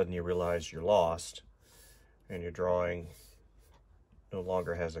 And suddenly you realize you're lost and your drawing no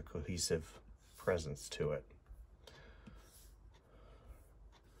longer has a cohesive presence to it.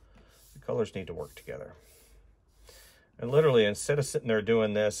 The colors need to work together. And literally, instead of sitting there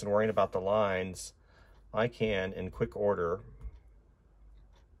doing this and worrying about the lines, I can, in quick order,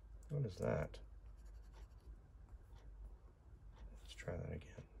 what is that? Let's try that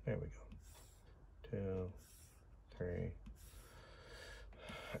again. There we go. 2, 3.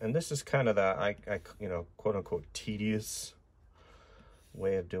 And this is kind of the, you know, quote unquote tedious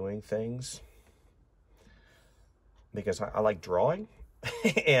way of doing things, because I like drawing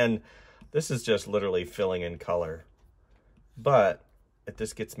and this is just literally filling in color. But if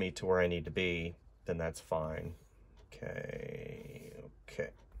this gets me to where I need to be, then that's fine. Okay.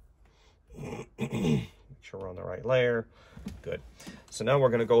 Make sure we're on the right layer. Good. So now we're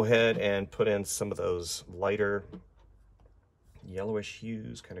going to go ahead and put in some of those lighter yellowish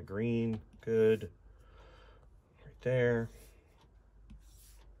hues, kind of green. Good. Right there.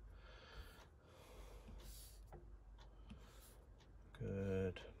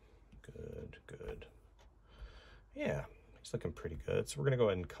 Good. Yeah, he's looking pretty good. So we're going to go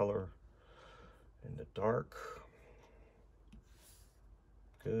ahead and color in the dark.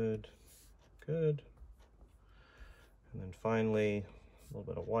 Good. And then finally, a little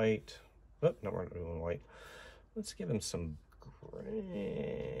bit of white. Oh, no, we're not doing white. Let's give him some gray.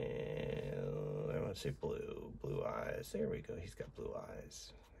 I want to say blue eyes. There we go. He's got blue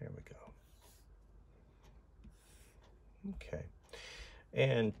eyes. There we go. Okay.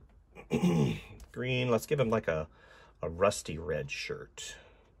 And green, let's give him like a rusty red shirt.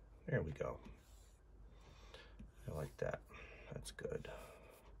 There we go. I like that. That's good.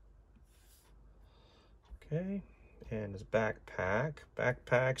 Okay. And his backpack.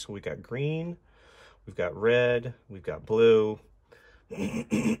 So we got green, we've got red, we've got blue.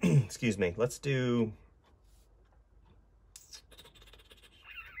 Excuse me. Let's do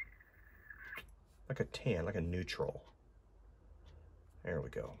like a tan, like a neutral. There we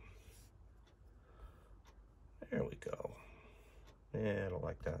go. Yeah, I don't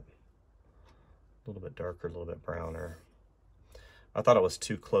like that. A little bit darker, a little bit browner. I thought it was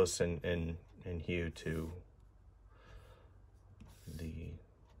too close in hue to the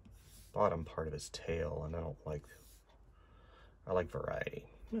bottom part of his tail, and I like variety.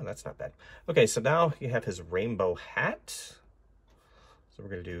 No, that's not bad. Okay, so now you have his rainbow hat. So we're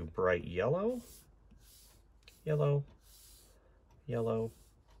gonna do bright yellow,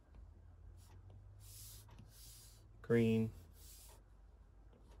 green,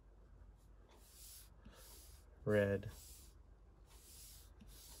 red,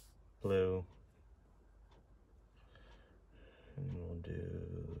 blue, and we'll do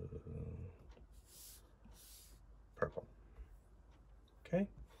purple. Okay,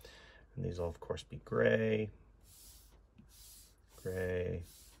 and these will of course be gray.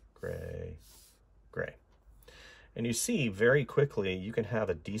 And you see very quickly you can have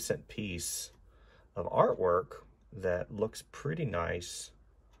a decent piece of artwork that looks pretty nice,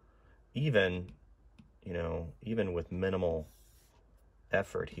 even, you know, even with minimal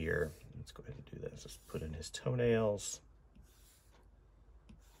effort here. Let's go ahead and do this. Let's put in his toenails.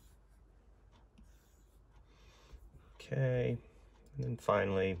 Okay, and then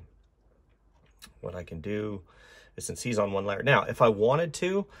finally, what I can do is, since he's on one layer, now if I wanted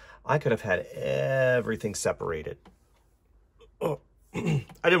to, I could have had everything separated. Oh, I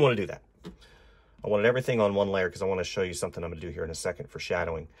didn't want to do that. I wanted everything on one layer because I want to show you something I'm going to do here in a second for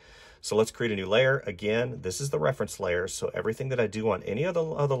shadowing. So let's create a new layer. Again, this is the reference layer. So everything that I do on any of the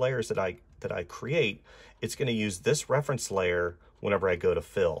other layers that I create, it's going to use this reference layer whenever I go to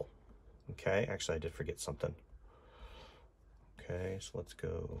fill. Okay, actually I did forget something. Okay, so let's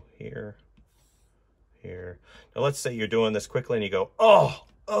go here. Now let's say you're doing this quickly and you go, oh,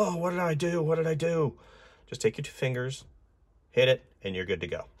 what did I do? Just take your 2 fingers, hit it, and you're good to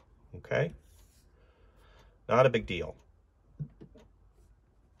go. Okay? Not a big deal.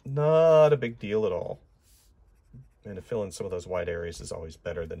 Not a big deal at all. And to fill in some of those white areas is always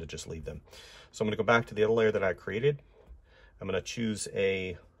better than to just leave them. So I'm going to go back to the other layer that I created. I'm going to choose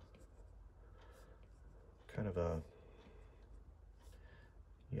a kind of a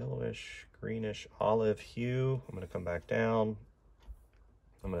yellowish, greenish, olive hue. I'm going to come back down.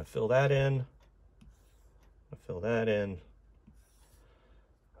 I'm going to fill that in.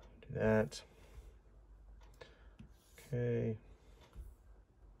 Do that. Okay.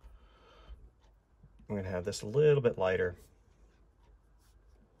 I'm going to have this a little bit lighter.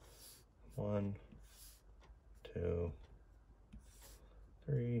 1, 2,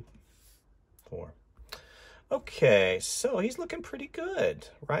 3, 4. Okay, so he's looking pretty good,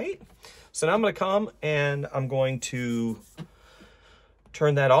 right? So now I'm going to come and I'm going to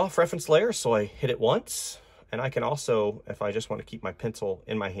turn that off, reference layer, so I hit it once. And I can also, if I just want to keep my pencil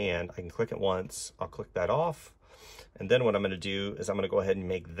in my hand, I can click it once. I'll click that off. And then what I'm going to do is I'm going to go ahead and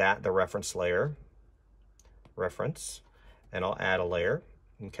make that the reference layer. reference, and I'll add a layer.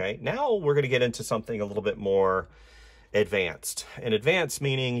 Okay, now we're going to get into something a little bit more advanced. And advanced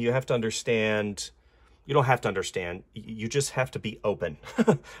meaning you have to understand, you don't have to understand, you just have to be open,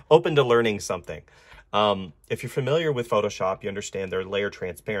 open to learning something. If you're familiar with Photoshop, you understand there are layer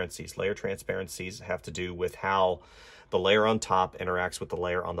transparencies. Layer transparencies have to do with how the layer on top interacts with the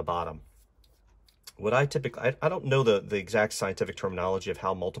layer on the bottom. What I typically, I don't know the exact scientific terminology of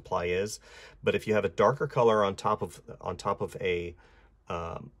how multiply is, but if you have a darker color on top of a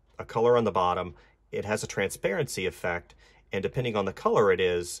color on the bottom, it has a transparency effect, and depending on the color it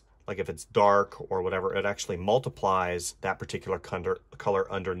is, like if it's dark or whatever, it actually multiplies that particular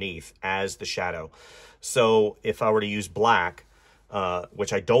color underneath as the shadow. So if I were to use black,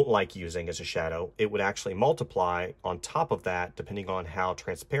 which I don't like using as a shadow, it would actually multiply on top of that, depending on how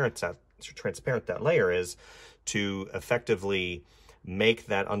transparent that layer is, to effectively make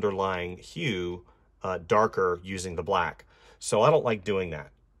that underlying hue darker using the black. So I don't like doing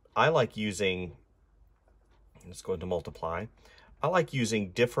that. I like using, let's go into multiply. I like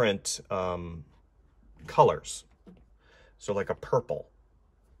using different colors. So like a purple,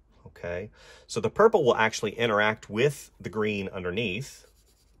 okay? So the purple will actually interact with the green underneath.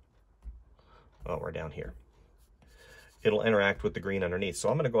 Oh, we're down here. It'll interact with the green underneath. So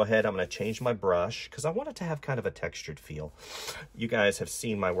I'm gonna go ahead, I'm gonna change my brush because I want it to have kind of a textured feel. You guys have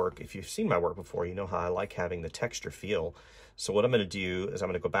seen my work. If you've seen my work before, you know how I like having the texture feel. So what I'm gonna do is I'm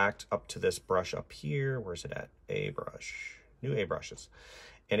gonna go back up to this brush up here. Where's it at? A brush, new A brushes.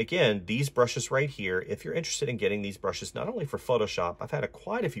 And again, these brushes right here, if you're interested in getting these brushes, not only for Photoshop, I've had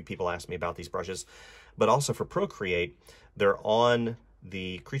quite a few people ask me about these brushes, but also for Procreate. They're on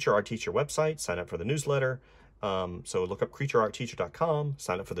the Creature Art Teacher website. Sign up for the newsletter. So look up creatureartteacher.com,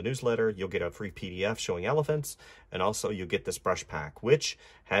 sign up for the newsletter. You'll get a free PDF showing elephants, and also you'll get this brush pack, which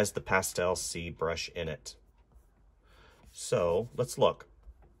has the Pastel C brush in it. So let's look.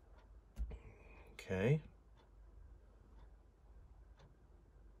 Okay.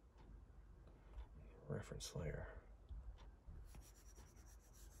 Reference layer.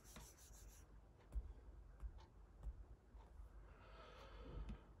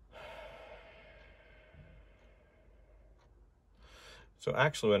 So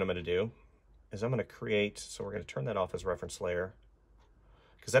actually what I'm going to do is I'm going to create, so we're going to turn that off as reference layer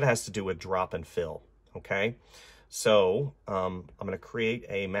because that has to do with drop and fill, okay? So I'm going to create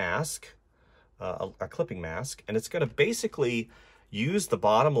a mask, a clipping mask, and it's going to basically use the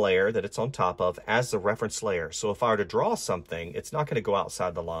bottom layer that it's on top of as the reference layer. So if I were to draw something, it's not going to go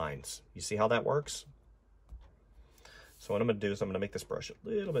outside the lines. You see how that works? So what I'm going to do is I'm going to make this brush a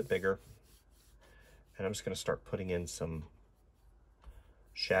little bit bigger, and I'm just going to start putting in some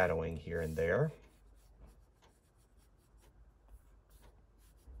shadowing here and there.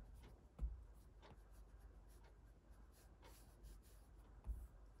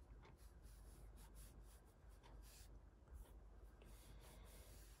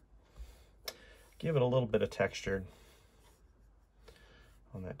 Give it a little bit of texture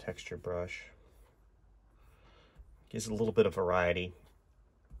on that texture brush. Gives it a little bit of variety.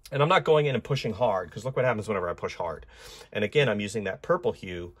 And I'm not going in and pushing hard, because look what happens whenever I push hard. And again, I'm using that purple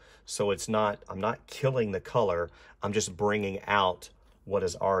hue, so it's not, I'm not killing the color. I'm just bringing out what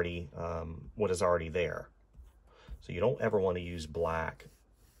is already there. So you don't ever want to use black.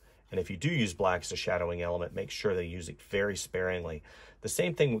 And if you do use black as a shadowing element, make sure that you use it very sparingly. The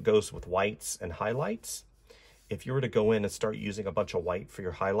same thing goes with whites and highlights. If you were to go in and start using a bunch of white for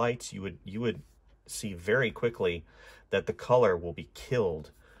your highlights, you would see very quickly that the color will be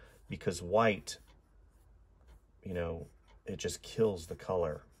killed, because white, you know, it just kills the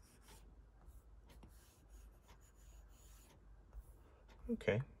color.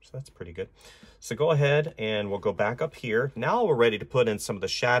 Okay, so that's pretty good. So go ahead and we'll go back up here. Now we're ready to put in some of the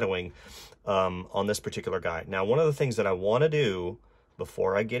shadowing on this particular guy. Now, one of the things that I want to do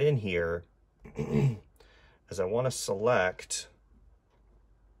before I get in here is I want to select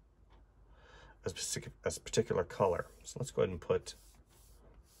a particular color. So let's go ahead and put,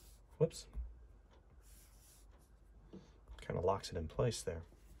 whoops, kind of locks it in place there.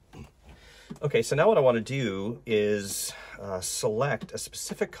 Okay, so now what I want to do is select a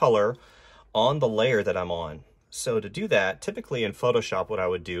specific color on the layer that I'm on. So to do that, typically in Photoshop, what I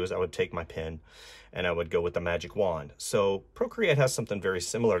would do is I would take my pen and I would go with the magic wand. So Procreate has something very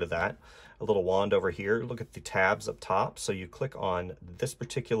similar to that. A little wand over here. Look at the tabs up top. So you click on this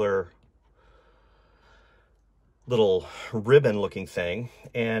particular little ribbon looking thing,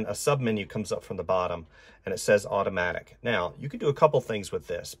 and a submenu comes up from the bottom and it says automatic. Now you can do a couple things with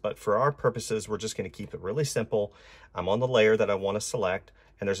this, but for our purposes we're just going to keep it really simple. I'm on the layer that I want to select,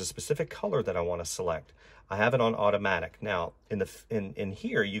 and there's a specific color that I want to select. I have it on automatic. Now, in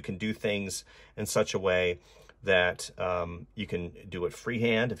here, you can do things in such a way that you can do it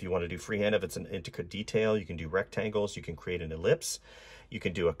freehand. If you want to do freehand, if it's an intricate detail, you can do rectangles, you can create an ellipse, you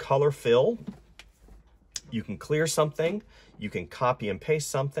can do a color fill, you can clear something, you can copy and paste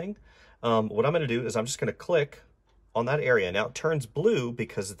something. What I'm going to do is I'm just going to click on that area. Now it turns blue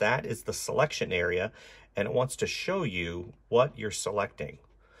because that is the selection area, and it wants to show you what you're selecting.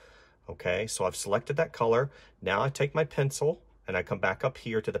 Okay, so I've selected that color. Now I take my pencil and I come back up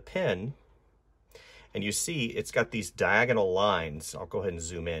here to the pen, and you see it's got these diagonal lines. I'll go ahead and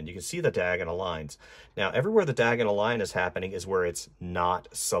zoom in. You can see the diagonal lines. Now everywhere the diagonal line is happening is where it's not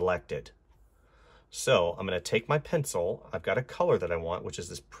selected. So I'm going to take my pencil. I've got a color that I want, which is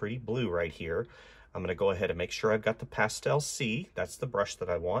this pretty blue right here. I'm going to go ahead and make sure I've got the pastel C. That's the brush that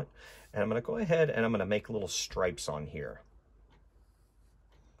I want. And I'm going to go ahead and I'm going to make little stripes on here.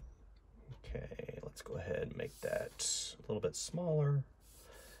 Okay, let's go ahead and make that a little bit smaller.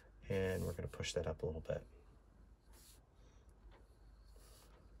 And we're going to push that up a little bit.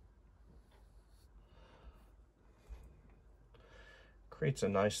 Creates a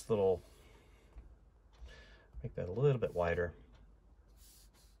nice little, make that a little bit wider.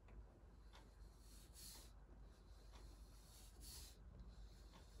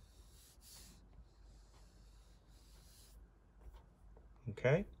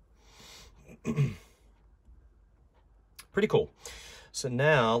 Okay. Pretty cool. So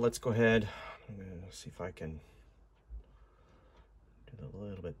now let's go ahead. I'm going to see if I can do it a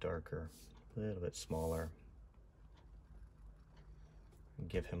little bit darker, a little bit smaller. And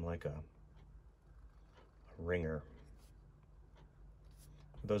give him like a ringer.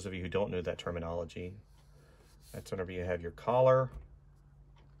 For those of you who don't know that terminology, that's whenever you have your collar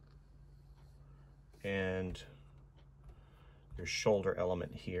and your shoulder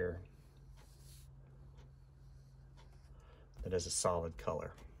element here that is a solid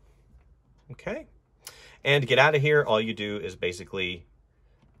color. Okay, and to get out of here, all you do is basically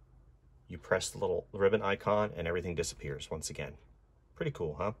you press the little ribbon icon and everything disappears once again. Pretty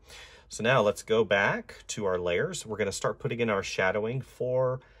cool, huh? So now let's go back to our layers. We're going to start putting in our shadowing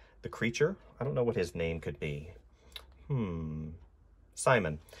for the creature. I don't know what his name could be.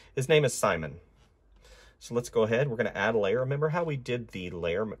 Simon. His name is Simon. So let's go ahead. We're going to add a layer. Remember how we did the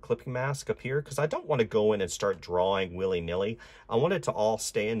layer clipping mask up here? Because I don't want to go in and start drawing willy-nilly. I want it to all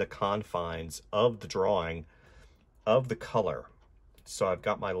stay in the confines of the drawing of the color. So I've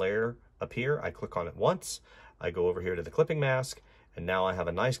got my layer up here. I click on it once. I go over here to the clipping mask. And now I have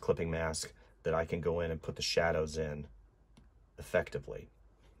a nice clipping mask that I can go in and put the shadows in effectively.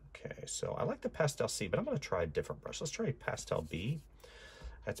 Okay, so I like the pastel C, but I'm going to try a different brush. Let's try pastel B.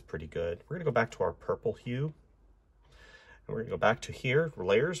 That's pretty good. We're going to go back to our purple hue. And we're going to go back to here,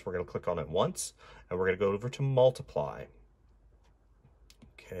 layers. We're going to click on it once. And we're going to go over to multiply.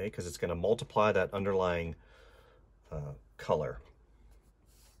 Okay, because it's going to multiply that underlying color.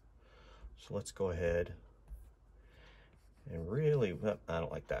 So let's go ahead and really, I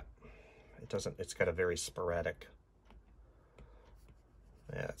don't like that. It doesn't, it's got a very sporadic.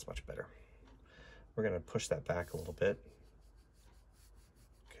 Yeah, that's much better. We're going to push that back a little bit.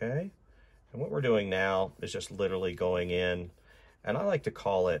 Okay, and what we're doing now is just literally going in, and I like to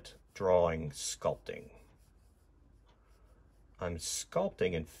call it drawing sculpting. I'm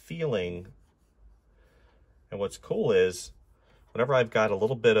sculpting and feeling, and what's cool is whenever I've got a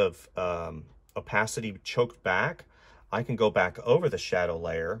little bit of opacity choked back, I can go back over the shadow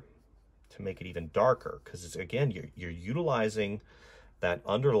layer to make it even darker, because it's, again, you're utilizing that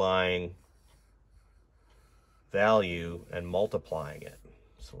underlying value and multiplying it.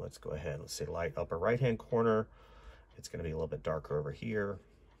 So let's go ahead. Let's say light upper right hand corner. It's going to be a little bit darker over here.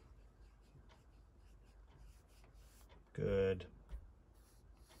 Good.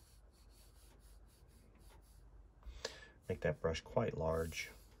 Make that brush quite large.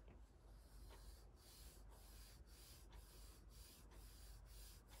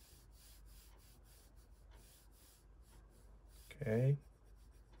 Okay.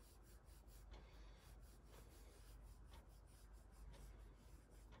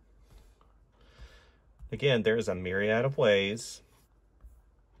 Again, there's a myriad of ways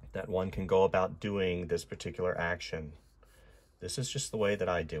that one can go about doing this particular action. This is just the way that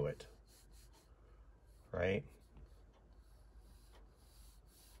I do it, right?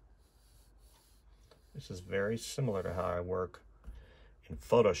 This is very similar to how I work in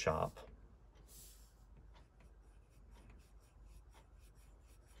Photoshop.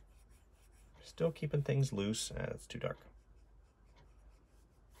 Still keeping things loose. It's too dark.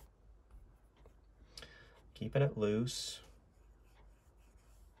 Keeping it loose.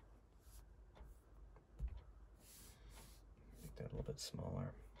 bit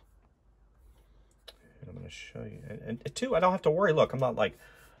smaller. And I'm going to show you. And two, I don't have to worry. Look, I'm not like,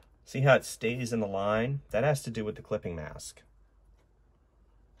 see how it stays in the line? That has to do with the clipping mask.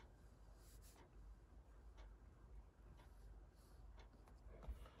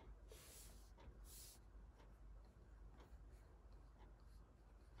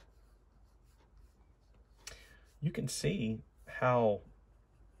 You can see how,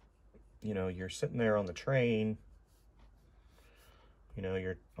 you know, you're sitting there on the train. You know,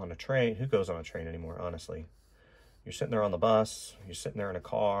 you're on a train. Who goes on a train anymore, honestly? You're sitting there on the bus. You're sitting there in a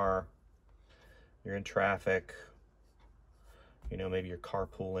car. You're in traffic. You know, maybe you're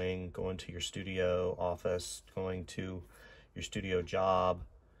carpooling, going to your studio office, going to your studio job,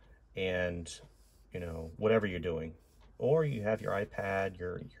 and, you know, whatever you're doing. Or you have your iPad,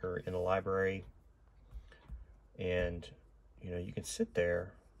 you're in a library, and, you know, you can sit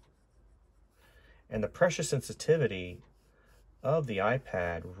there. And the pressure sensitivity of the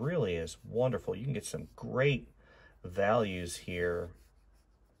iPad really is wonderful. You can get some great values here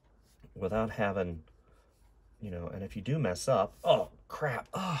without having, you know, and if you do mess up, oh crap,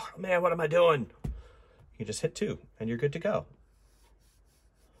 oh man, what am I doing? You just hit 2 and you're good to go.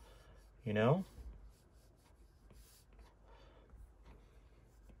 You know?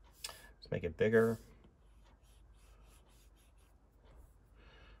 Let's make it bigger.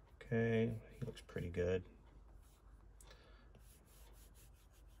 Okay, he looks pretty good.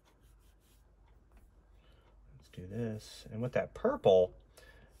 Let's do this. And with that purple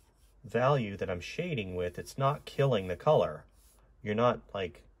value that I'm shading with, it's not killing the color. You're not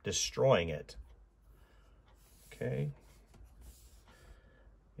like destroying it. Okay.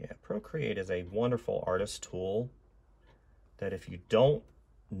 Yeah, Procreate is a wonderful artist tool that if you don't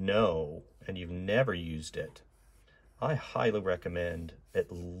know and you've never used it, I highly recommend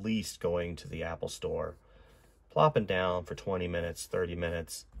at least going to the Apple Store, plopping down for 20 minutes, 30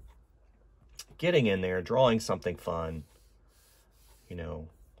 minutes, getting in there, drawing something fun, you know,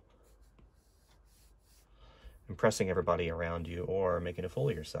 impressing everybody around you or making a fool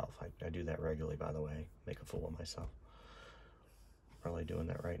of yourself. I do that regularly, by the way, make a fool of myself. Probably doing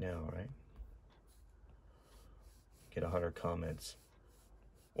that right now, right? Get 100 comments.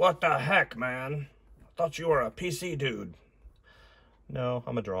 What the heck, man? I thought you were a PC dude. No,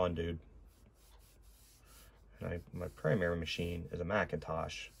 I'm a drawing dude. And my primary machine is a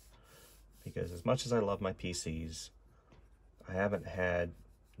Macintosh, because as much as I love my PCs, I haven't had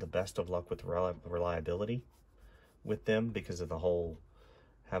the best of luck with reliability with them because of the whole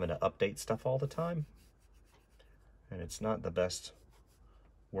having to update stuff all the time. And it's not the best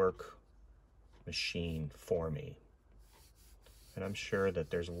work machine for me. And I'm sure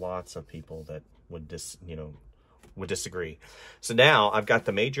that there's lots of people that would disagree. So now I've got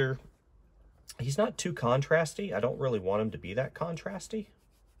the major. He's not too contrasty. I don't really want him to be that contrasty.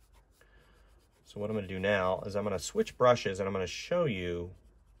 So what I'm going to do now is I'm going to switch brushes and I'm going to show you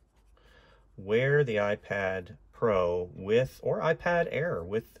where the iPad Pro with, or iPad Air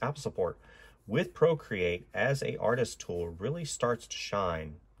with Apple support, with Procreate as a artist tool really starts to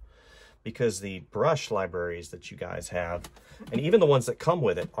shine. Because the brush libraries that you guys have, and even the ones that come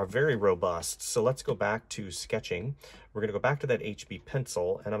with it, are very robust. So let's go back to sketching. We're going to go back to that HB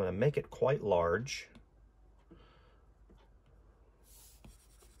pencil, and I'm going to make it quite large.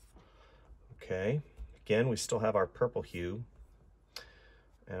 Okay. Again, we still have our purple hue.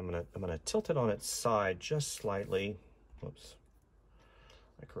 And I'm gonna tilt it on its side just slightly. Whoops.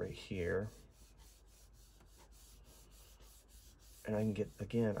 Like right here. And I can get,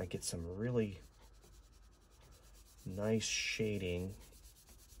 again, I get some really nice shading.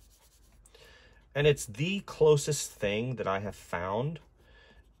 And it's the closest thing that I have found,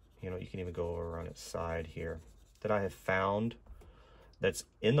 you know, you can even go over on its side here, that I have found that's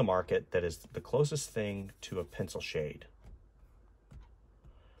in the market that is the closest thing to a pencil shade.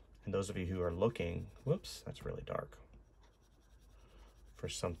 And those of you who are looking, whoops, that's really dark, for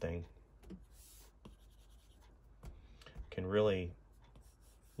something, can really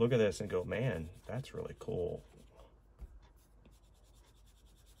look at this and go, man, that's really cool.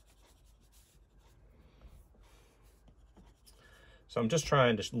 So I'm just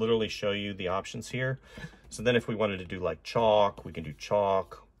trying to literally show you the options here. So then if we wanted to do like chalk, we can do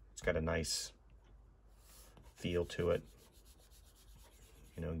chalk. It's got a nice feel to it,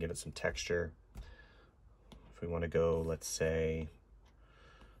 you know, and give it some texture. If we want to go, let's say,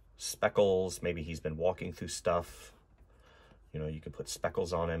 speckles, maybe he's been walking through stuff. You know, you can put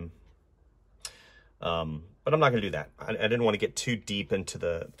speckles on him. But I'm not going to do that. I didn't want to get too deep into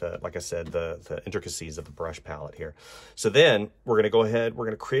the like I said, the intricacies of the brush palette here. So then we're going to go ahead, we're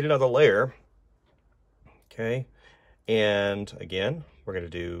going to create another layer. Okay. And again, we're going to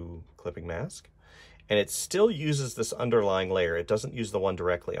do clipping mask. And it still uses this underlying layer. It doesn't use the one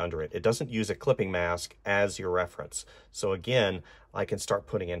directly under it. It doesn't use a clipping mask as your reference. So again, I can start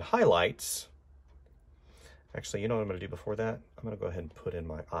putting in highlights. Actually, you know what I'm going to do before that? I'm going to go ahead and put in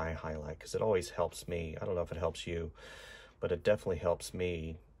my eye highlight because it always helps me. I don't know if it helps you, but it definitely helps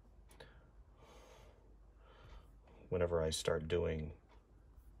me whenever I start doing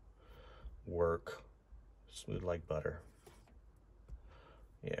work smooth like butter.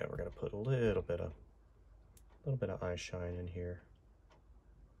 Yeah, we're going to put a little bit of eye shine in here.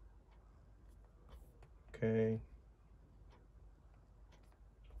 Okay.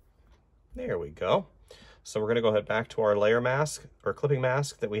 There we go. So we're going to go ahead back to our layer mask or clipping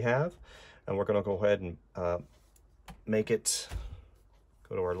mask that we have, and we're going to go ahead and make it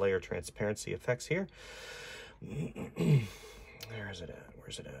go to our layer transparency effects here. Where is it at?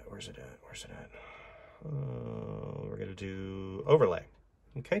 Where's it at? Where's it at? Where's it at? We're going to do overlay.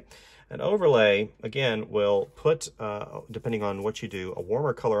 Okay, an overlay again will put, depending on what you do, a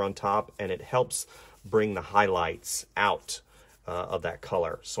warmer color on top, and it helps bring the highlights out of that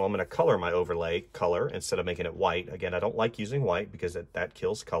color. So I'm going to color my overlay color instead of making it white. Again, I don't like using white because that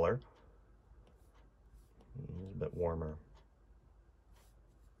kills color. A little bit warmer.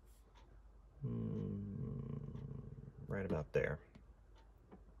 Right about there.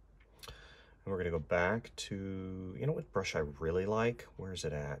 And we're going to go back to, you know what brush I really like? Where is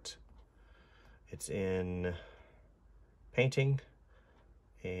it at? It's in painting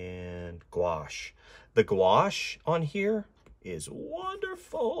and gouache. The gouache on here is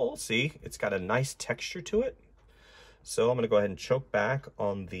wonderful. See, it's got a nice texture to it. So I'm going to go ahead and choke back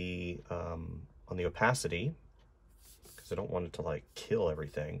on the opacity because I don't want it to like kill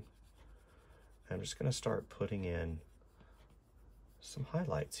everything. I'm just going to start putting in some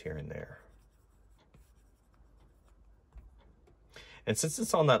highlights here and there. And since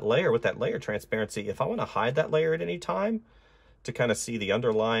it's on that layer with that layer transparency, if I want to hide that layer at any time to kind of see the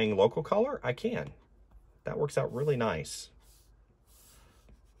underlying local color, I can. That works out really nice.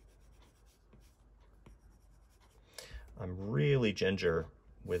 I'm really ginger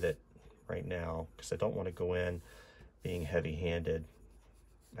with it right now because I don't want to go in being heavy-handed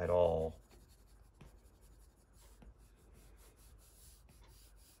at all.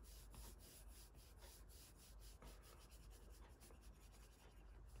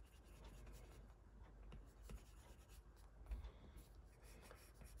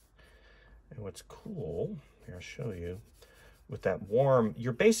 And what's cool, here I'll show you, with that warm,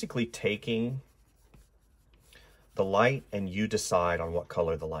 you're basically taking the light and you decide on what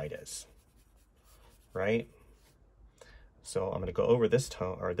color the light is, right? So I'm going to go over this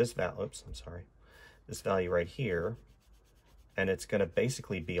tone, or this value, oops, I'm sorry, this value right here, and it's going to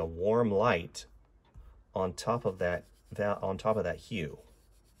basically be a warm light on top of that hue.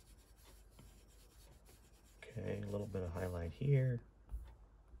 Okay, a little bit of highlight here.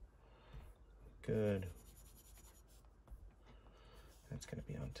 Good. That's going to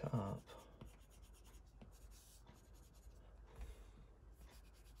be on top.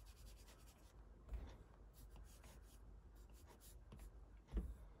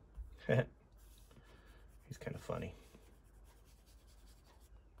 He's kind of funny.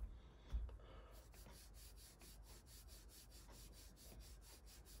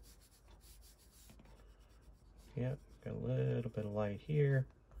 Yep, got a little bit of light here.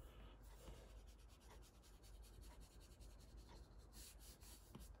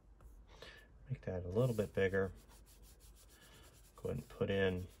 Make that a little bit bigger. Go ahead and put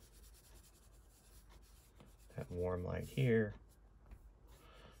in that warm light here.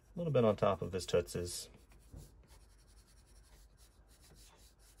 A little bit on top of his tootsies.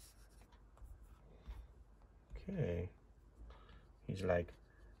 Okay. He's like,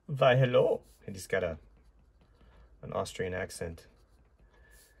 "Why hello." And he's got an Austrian accent.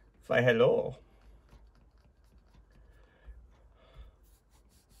 "Why hello."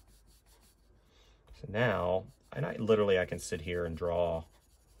 So now, and I can sit here and draw,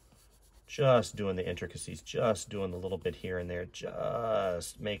 just doing the intricacies, just doing the little bit here and there,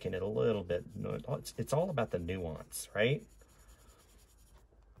 just making it a little bit, it's all about the nuance, right?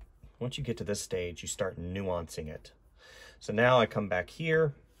 Once you get to this stage, you start nuancing it. So now I come back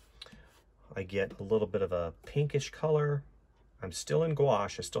here, I get a little bit of a pinkish color. I'm still in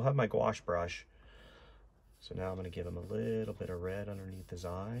gouache, I still have my gouache brush. So now I'm going to give him a little bit of red underneath his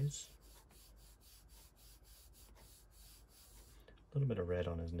eyes. A little bit of red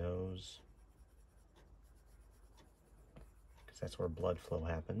on his nose, because that's where blood flow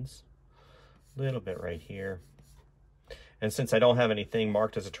happens. A little bit right here. And since I don't have anything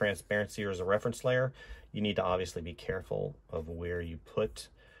marked as a transparency or as a reference layer, you need to obviously be careful of where you put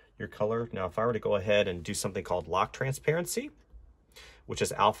your color. Now, if I were to go ahead and do something called lock transparency, which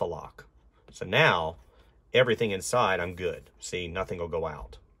is alpha lock. So now everything inside, I'm good. See, nothing will go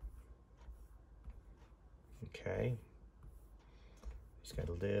out. Okay. Just got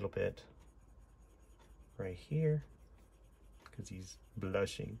a little bit right here because he's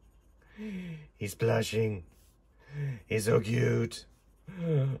blushing. He's blushing. He's so cute.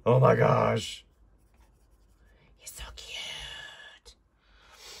 Oh my gosh. He's so cute.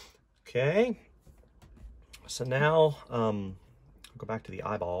 Okay. So now, go back to the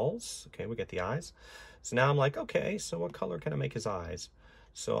eyeballs. Okay, we get the eyes. So now I'm like, okay, so what color can I make his eyes?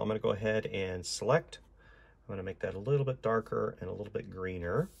 So I'm going to go ahead and select. I'm going to make that a little bit darker and a little bit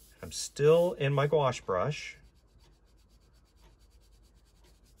greener. I'm still in my gouache brush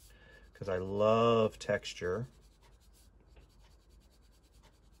because I love texture.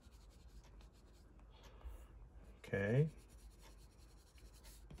 Okay.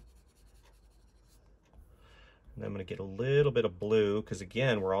 And I'm going to get a little bit of blue because,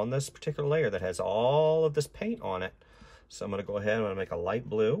 again, we're on this particular layer that has all of this paint on it. So I'm going to go ahead and I'm going to make a light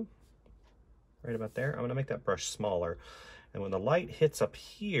blue right about there. I'm going to make that brush smaller. And when the light hits up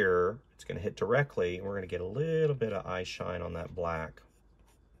here, it's going to hit directly, and we're going to get a little bit of eye shine on that black.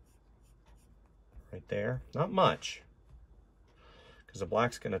 Right there. Not much, because the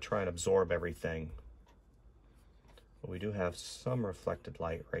black's going to try and absorb everything. But we do have some reflected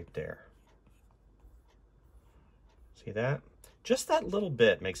light right there. See that? Just that little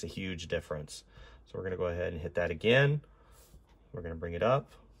bit makes a huge difference. So we're going to go ahead and hit that again. We're going to bring it up.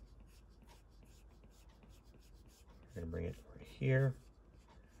 We're going to bring it right here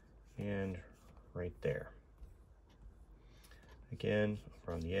and right there. Again,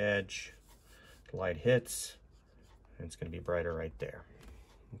 over on the edge, the light hits, and it's going to be brighter right there.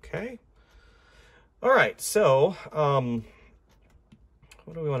 Okay. All right, so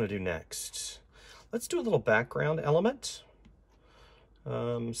what do we want to do next? Let's do a little background element.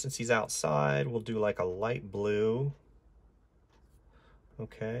 Since he's outside, we'll do like a light blue.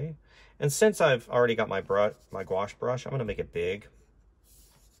 Okay. And since I've already got my gouache brush, I'm going to make it big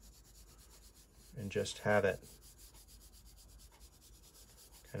and just have it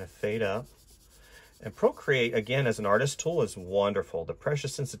kind of fade up. And Procreate, again, as an artist tool, is wonderful. The pressure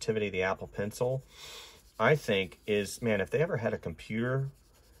sensitivity of the Apple Pencil, I think, is, man, if they ever had a computer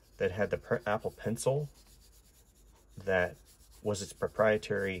that had the Apple Pencil that was its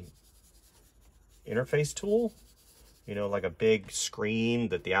proprietary interface tool, you know, like a big screen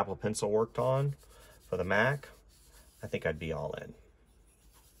that the Apple Pencil worked on for the Mac, I think I'd be all in.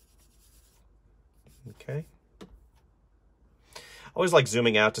 Okay. I always like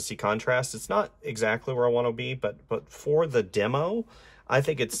zooming out to see contrast. It's not exactly where I want to be, but for the demo, I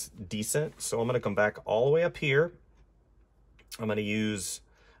think it's decent. So I'm going to come back all the way up here. I'm going to use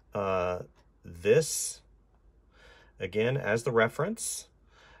this again as the reference.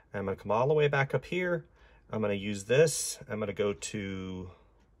 I'm going to come all the way back up here. I'm going to use this. I'm going to go to,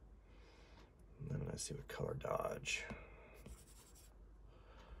 let's see what color dodge.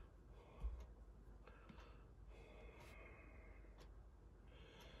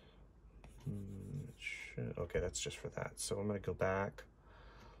 Okay, that's just for that. So I'm going to go back.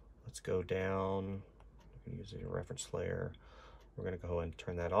 Let's go down. I'm going to use a reference layer. We're going to go and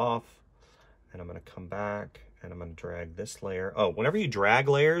turn that off. And I'm going to come back and I'm going to drag this layer. Oh, whenever you drag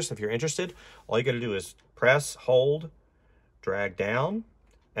layers, if you're interested, all you got to do is press, hold, drag down.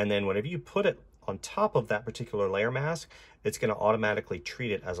 And then whenever you put it on top of that particular layer mask, it's going to automatically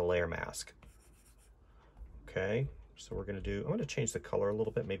treat it as a layer mask. Okay, so we're going to do, I'm going to change the color a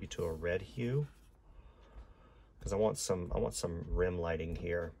little bit, maybe to a red hue, because I want some rim lighting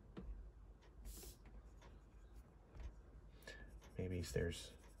here. Maybe there's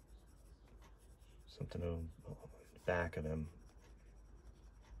something on the back of him,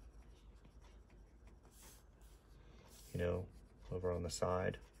 you know, over on the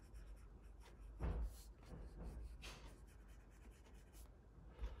side.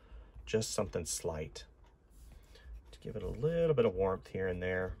 Just something slight to give it a little bit of warmth here and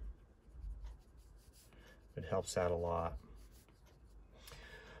there. It helps out a lot.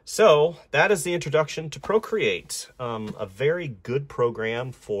 So that is the introduction to Procreate, a very good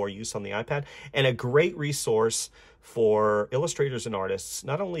program for use on the iPad and a great resource for illustrators and artists.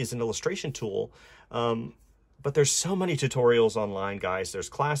 Not only as an illustration tool, but there's so many tutorials online, guys. There's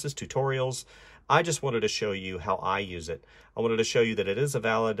classes, tutorials. I just wanted to show you how I use it. I wanted to show you that it is a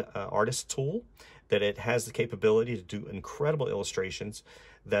valid artist tool, that it has the capability to do incredible illustrations,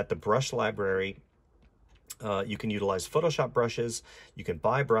 that the brush library You can utilize Photoshop brushes, you can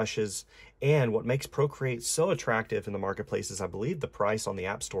buy brushes, and what makes Procreate so attractive in the marketplace is I believe the price on the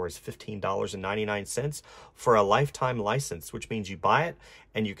App Store is $15.99 for a lifetime license, which means you buy it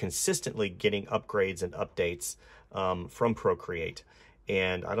and you're consistently getting upgrades and updates from Procreate.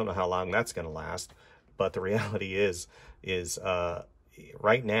 And I don't know how long that's going to last, but the reality is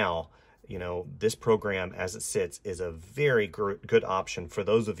right now, you know, this program as it sits is a very good option for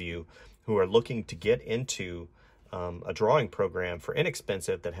those of you who are looking to get into a drawing program for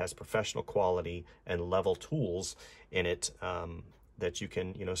inexpensive that has professional quality and level tools in it that you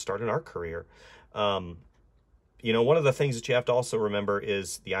can, you know, start an art career. You know, one of the things that you have to also remember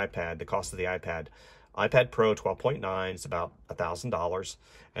is the iPad, the cost of the iPad. iPad Pro 12.9 is about $1,000,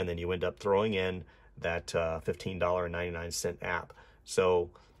 and then you end up throwing in that $15.99 app. So,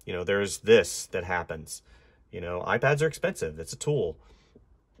 you know, there's this that happens. You know, iPads are expensive. It's a tool.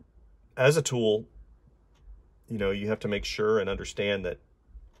 As a tool, you know, you have to make sure and understand that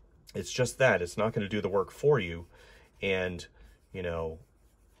it's just that. It's not going to do the work for you. And, you know,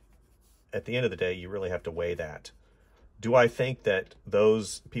 at the end of the day, you really have to weigh that. Do I think that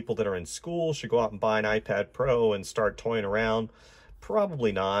those people that are in school should go out and buy an iPad Pro and start toying around?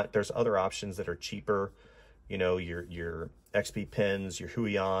 Probably not. There's other options that are cheaper. You know, your XP pens, your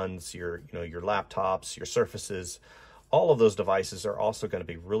Huions, your laptops, your Surfaces. All of those devices are also going to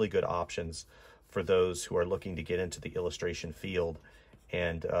be really good options for those who are looking to get into the illustration field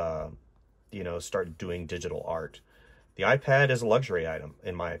and, you know, start doing digital art. The iPad is a luxury item,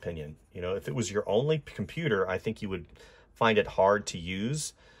 in my opinion. You know, if it was your only computer, I think you would find it hard to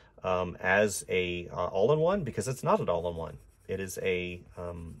use as a all-in-one, because it's not an all-in-one. It is a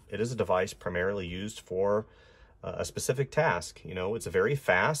device primarily used for a specific task. You know, it's very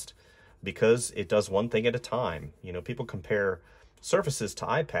fast because it does one thing at a time. You know, people compare Surfaces to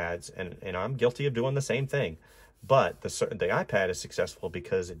iPads, and I'm guilty of doing the same thing. But the iPad is successful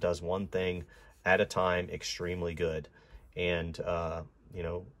because it does one thing at a time extremely good. And you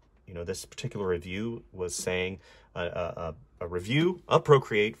know, this particular review was saying a review of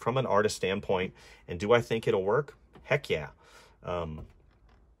Procreate from an artist standpoint. And do I think it'll work? Heck yeah.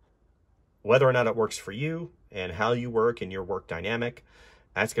 Whether or not it works for you and how you work and your work dynamic,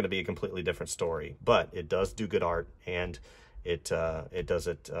 that's going to be a completely different story. But it does do good art, and it does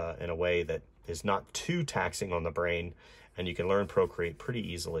it in a way that is not too taxing on the brain, and you can learn Procreate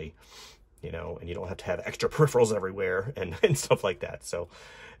pretty easily, you know, and you don't have to have extra peripherals everywhere and stuff like that. So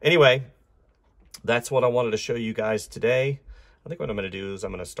anyway, that's what I wanted to show you guys today. I think what I'm going to do is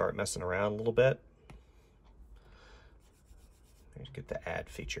I'm going to start messing around a little bit. Let's get the add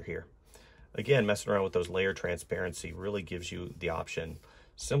feature here. Again, messing around with those layer transparency really gives you the option,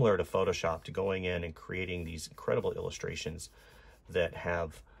 similar to Photoshop, to going in and creating these incredible illustrations that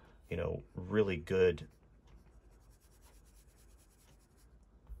have, you know, really good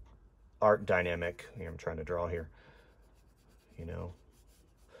art dynamic. Here, I'm trying to draw here. You know,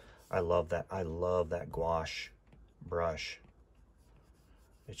 I love that. I love that gouache brush.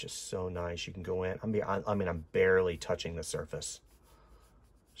 It's just so nice. You can go in. I mean, I'm barely touching the surface.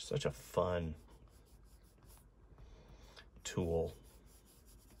 Such a fun tool.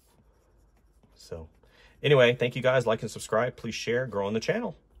 So anyway, thank you guys. Like and subscribe. Please share, growing the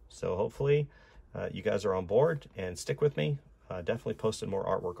channel. So hopefully you guys are on board and stick with me. Definitely posting more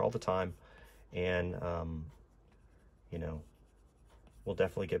artwork all the time. And, you know, we'll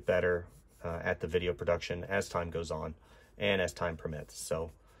definitely get better at the video production as time goes on and as time permits.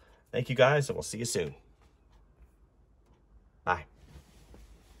 So thank you guys, and we'll see you soon. Bye.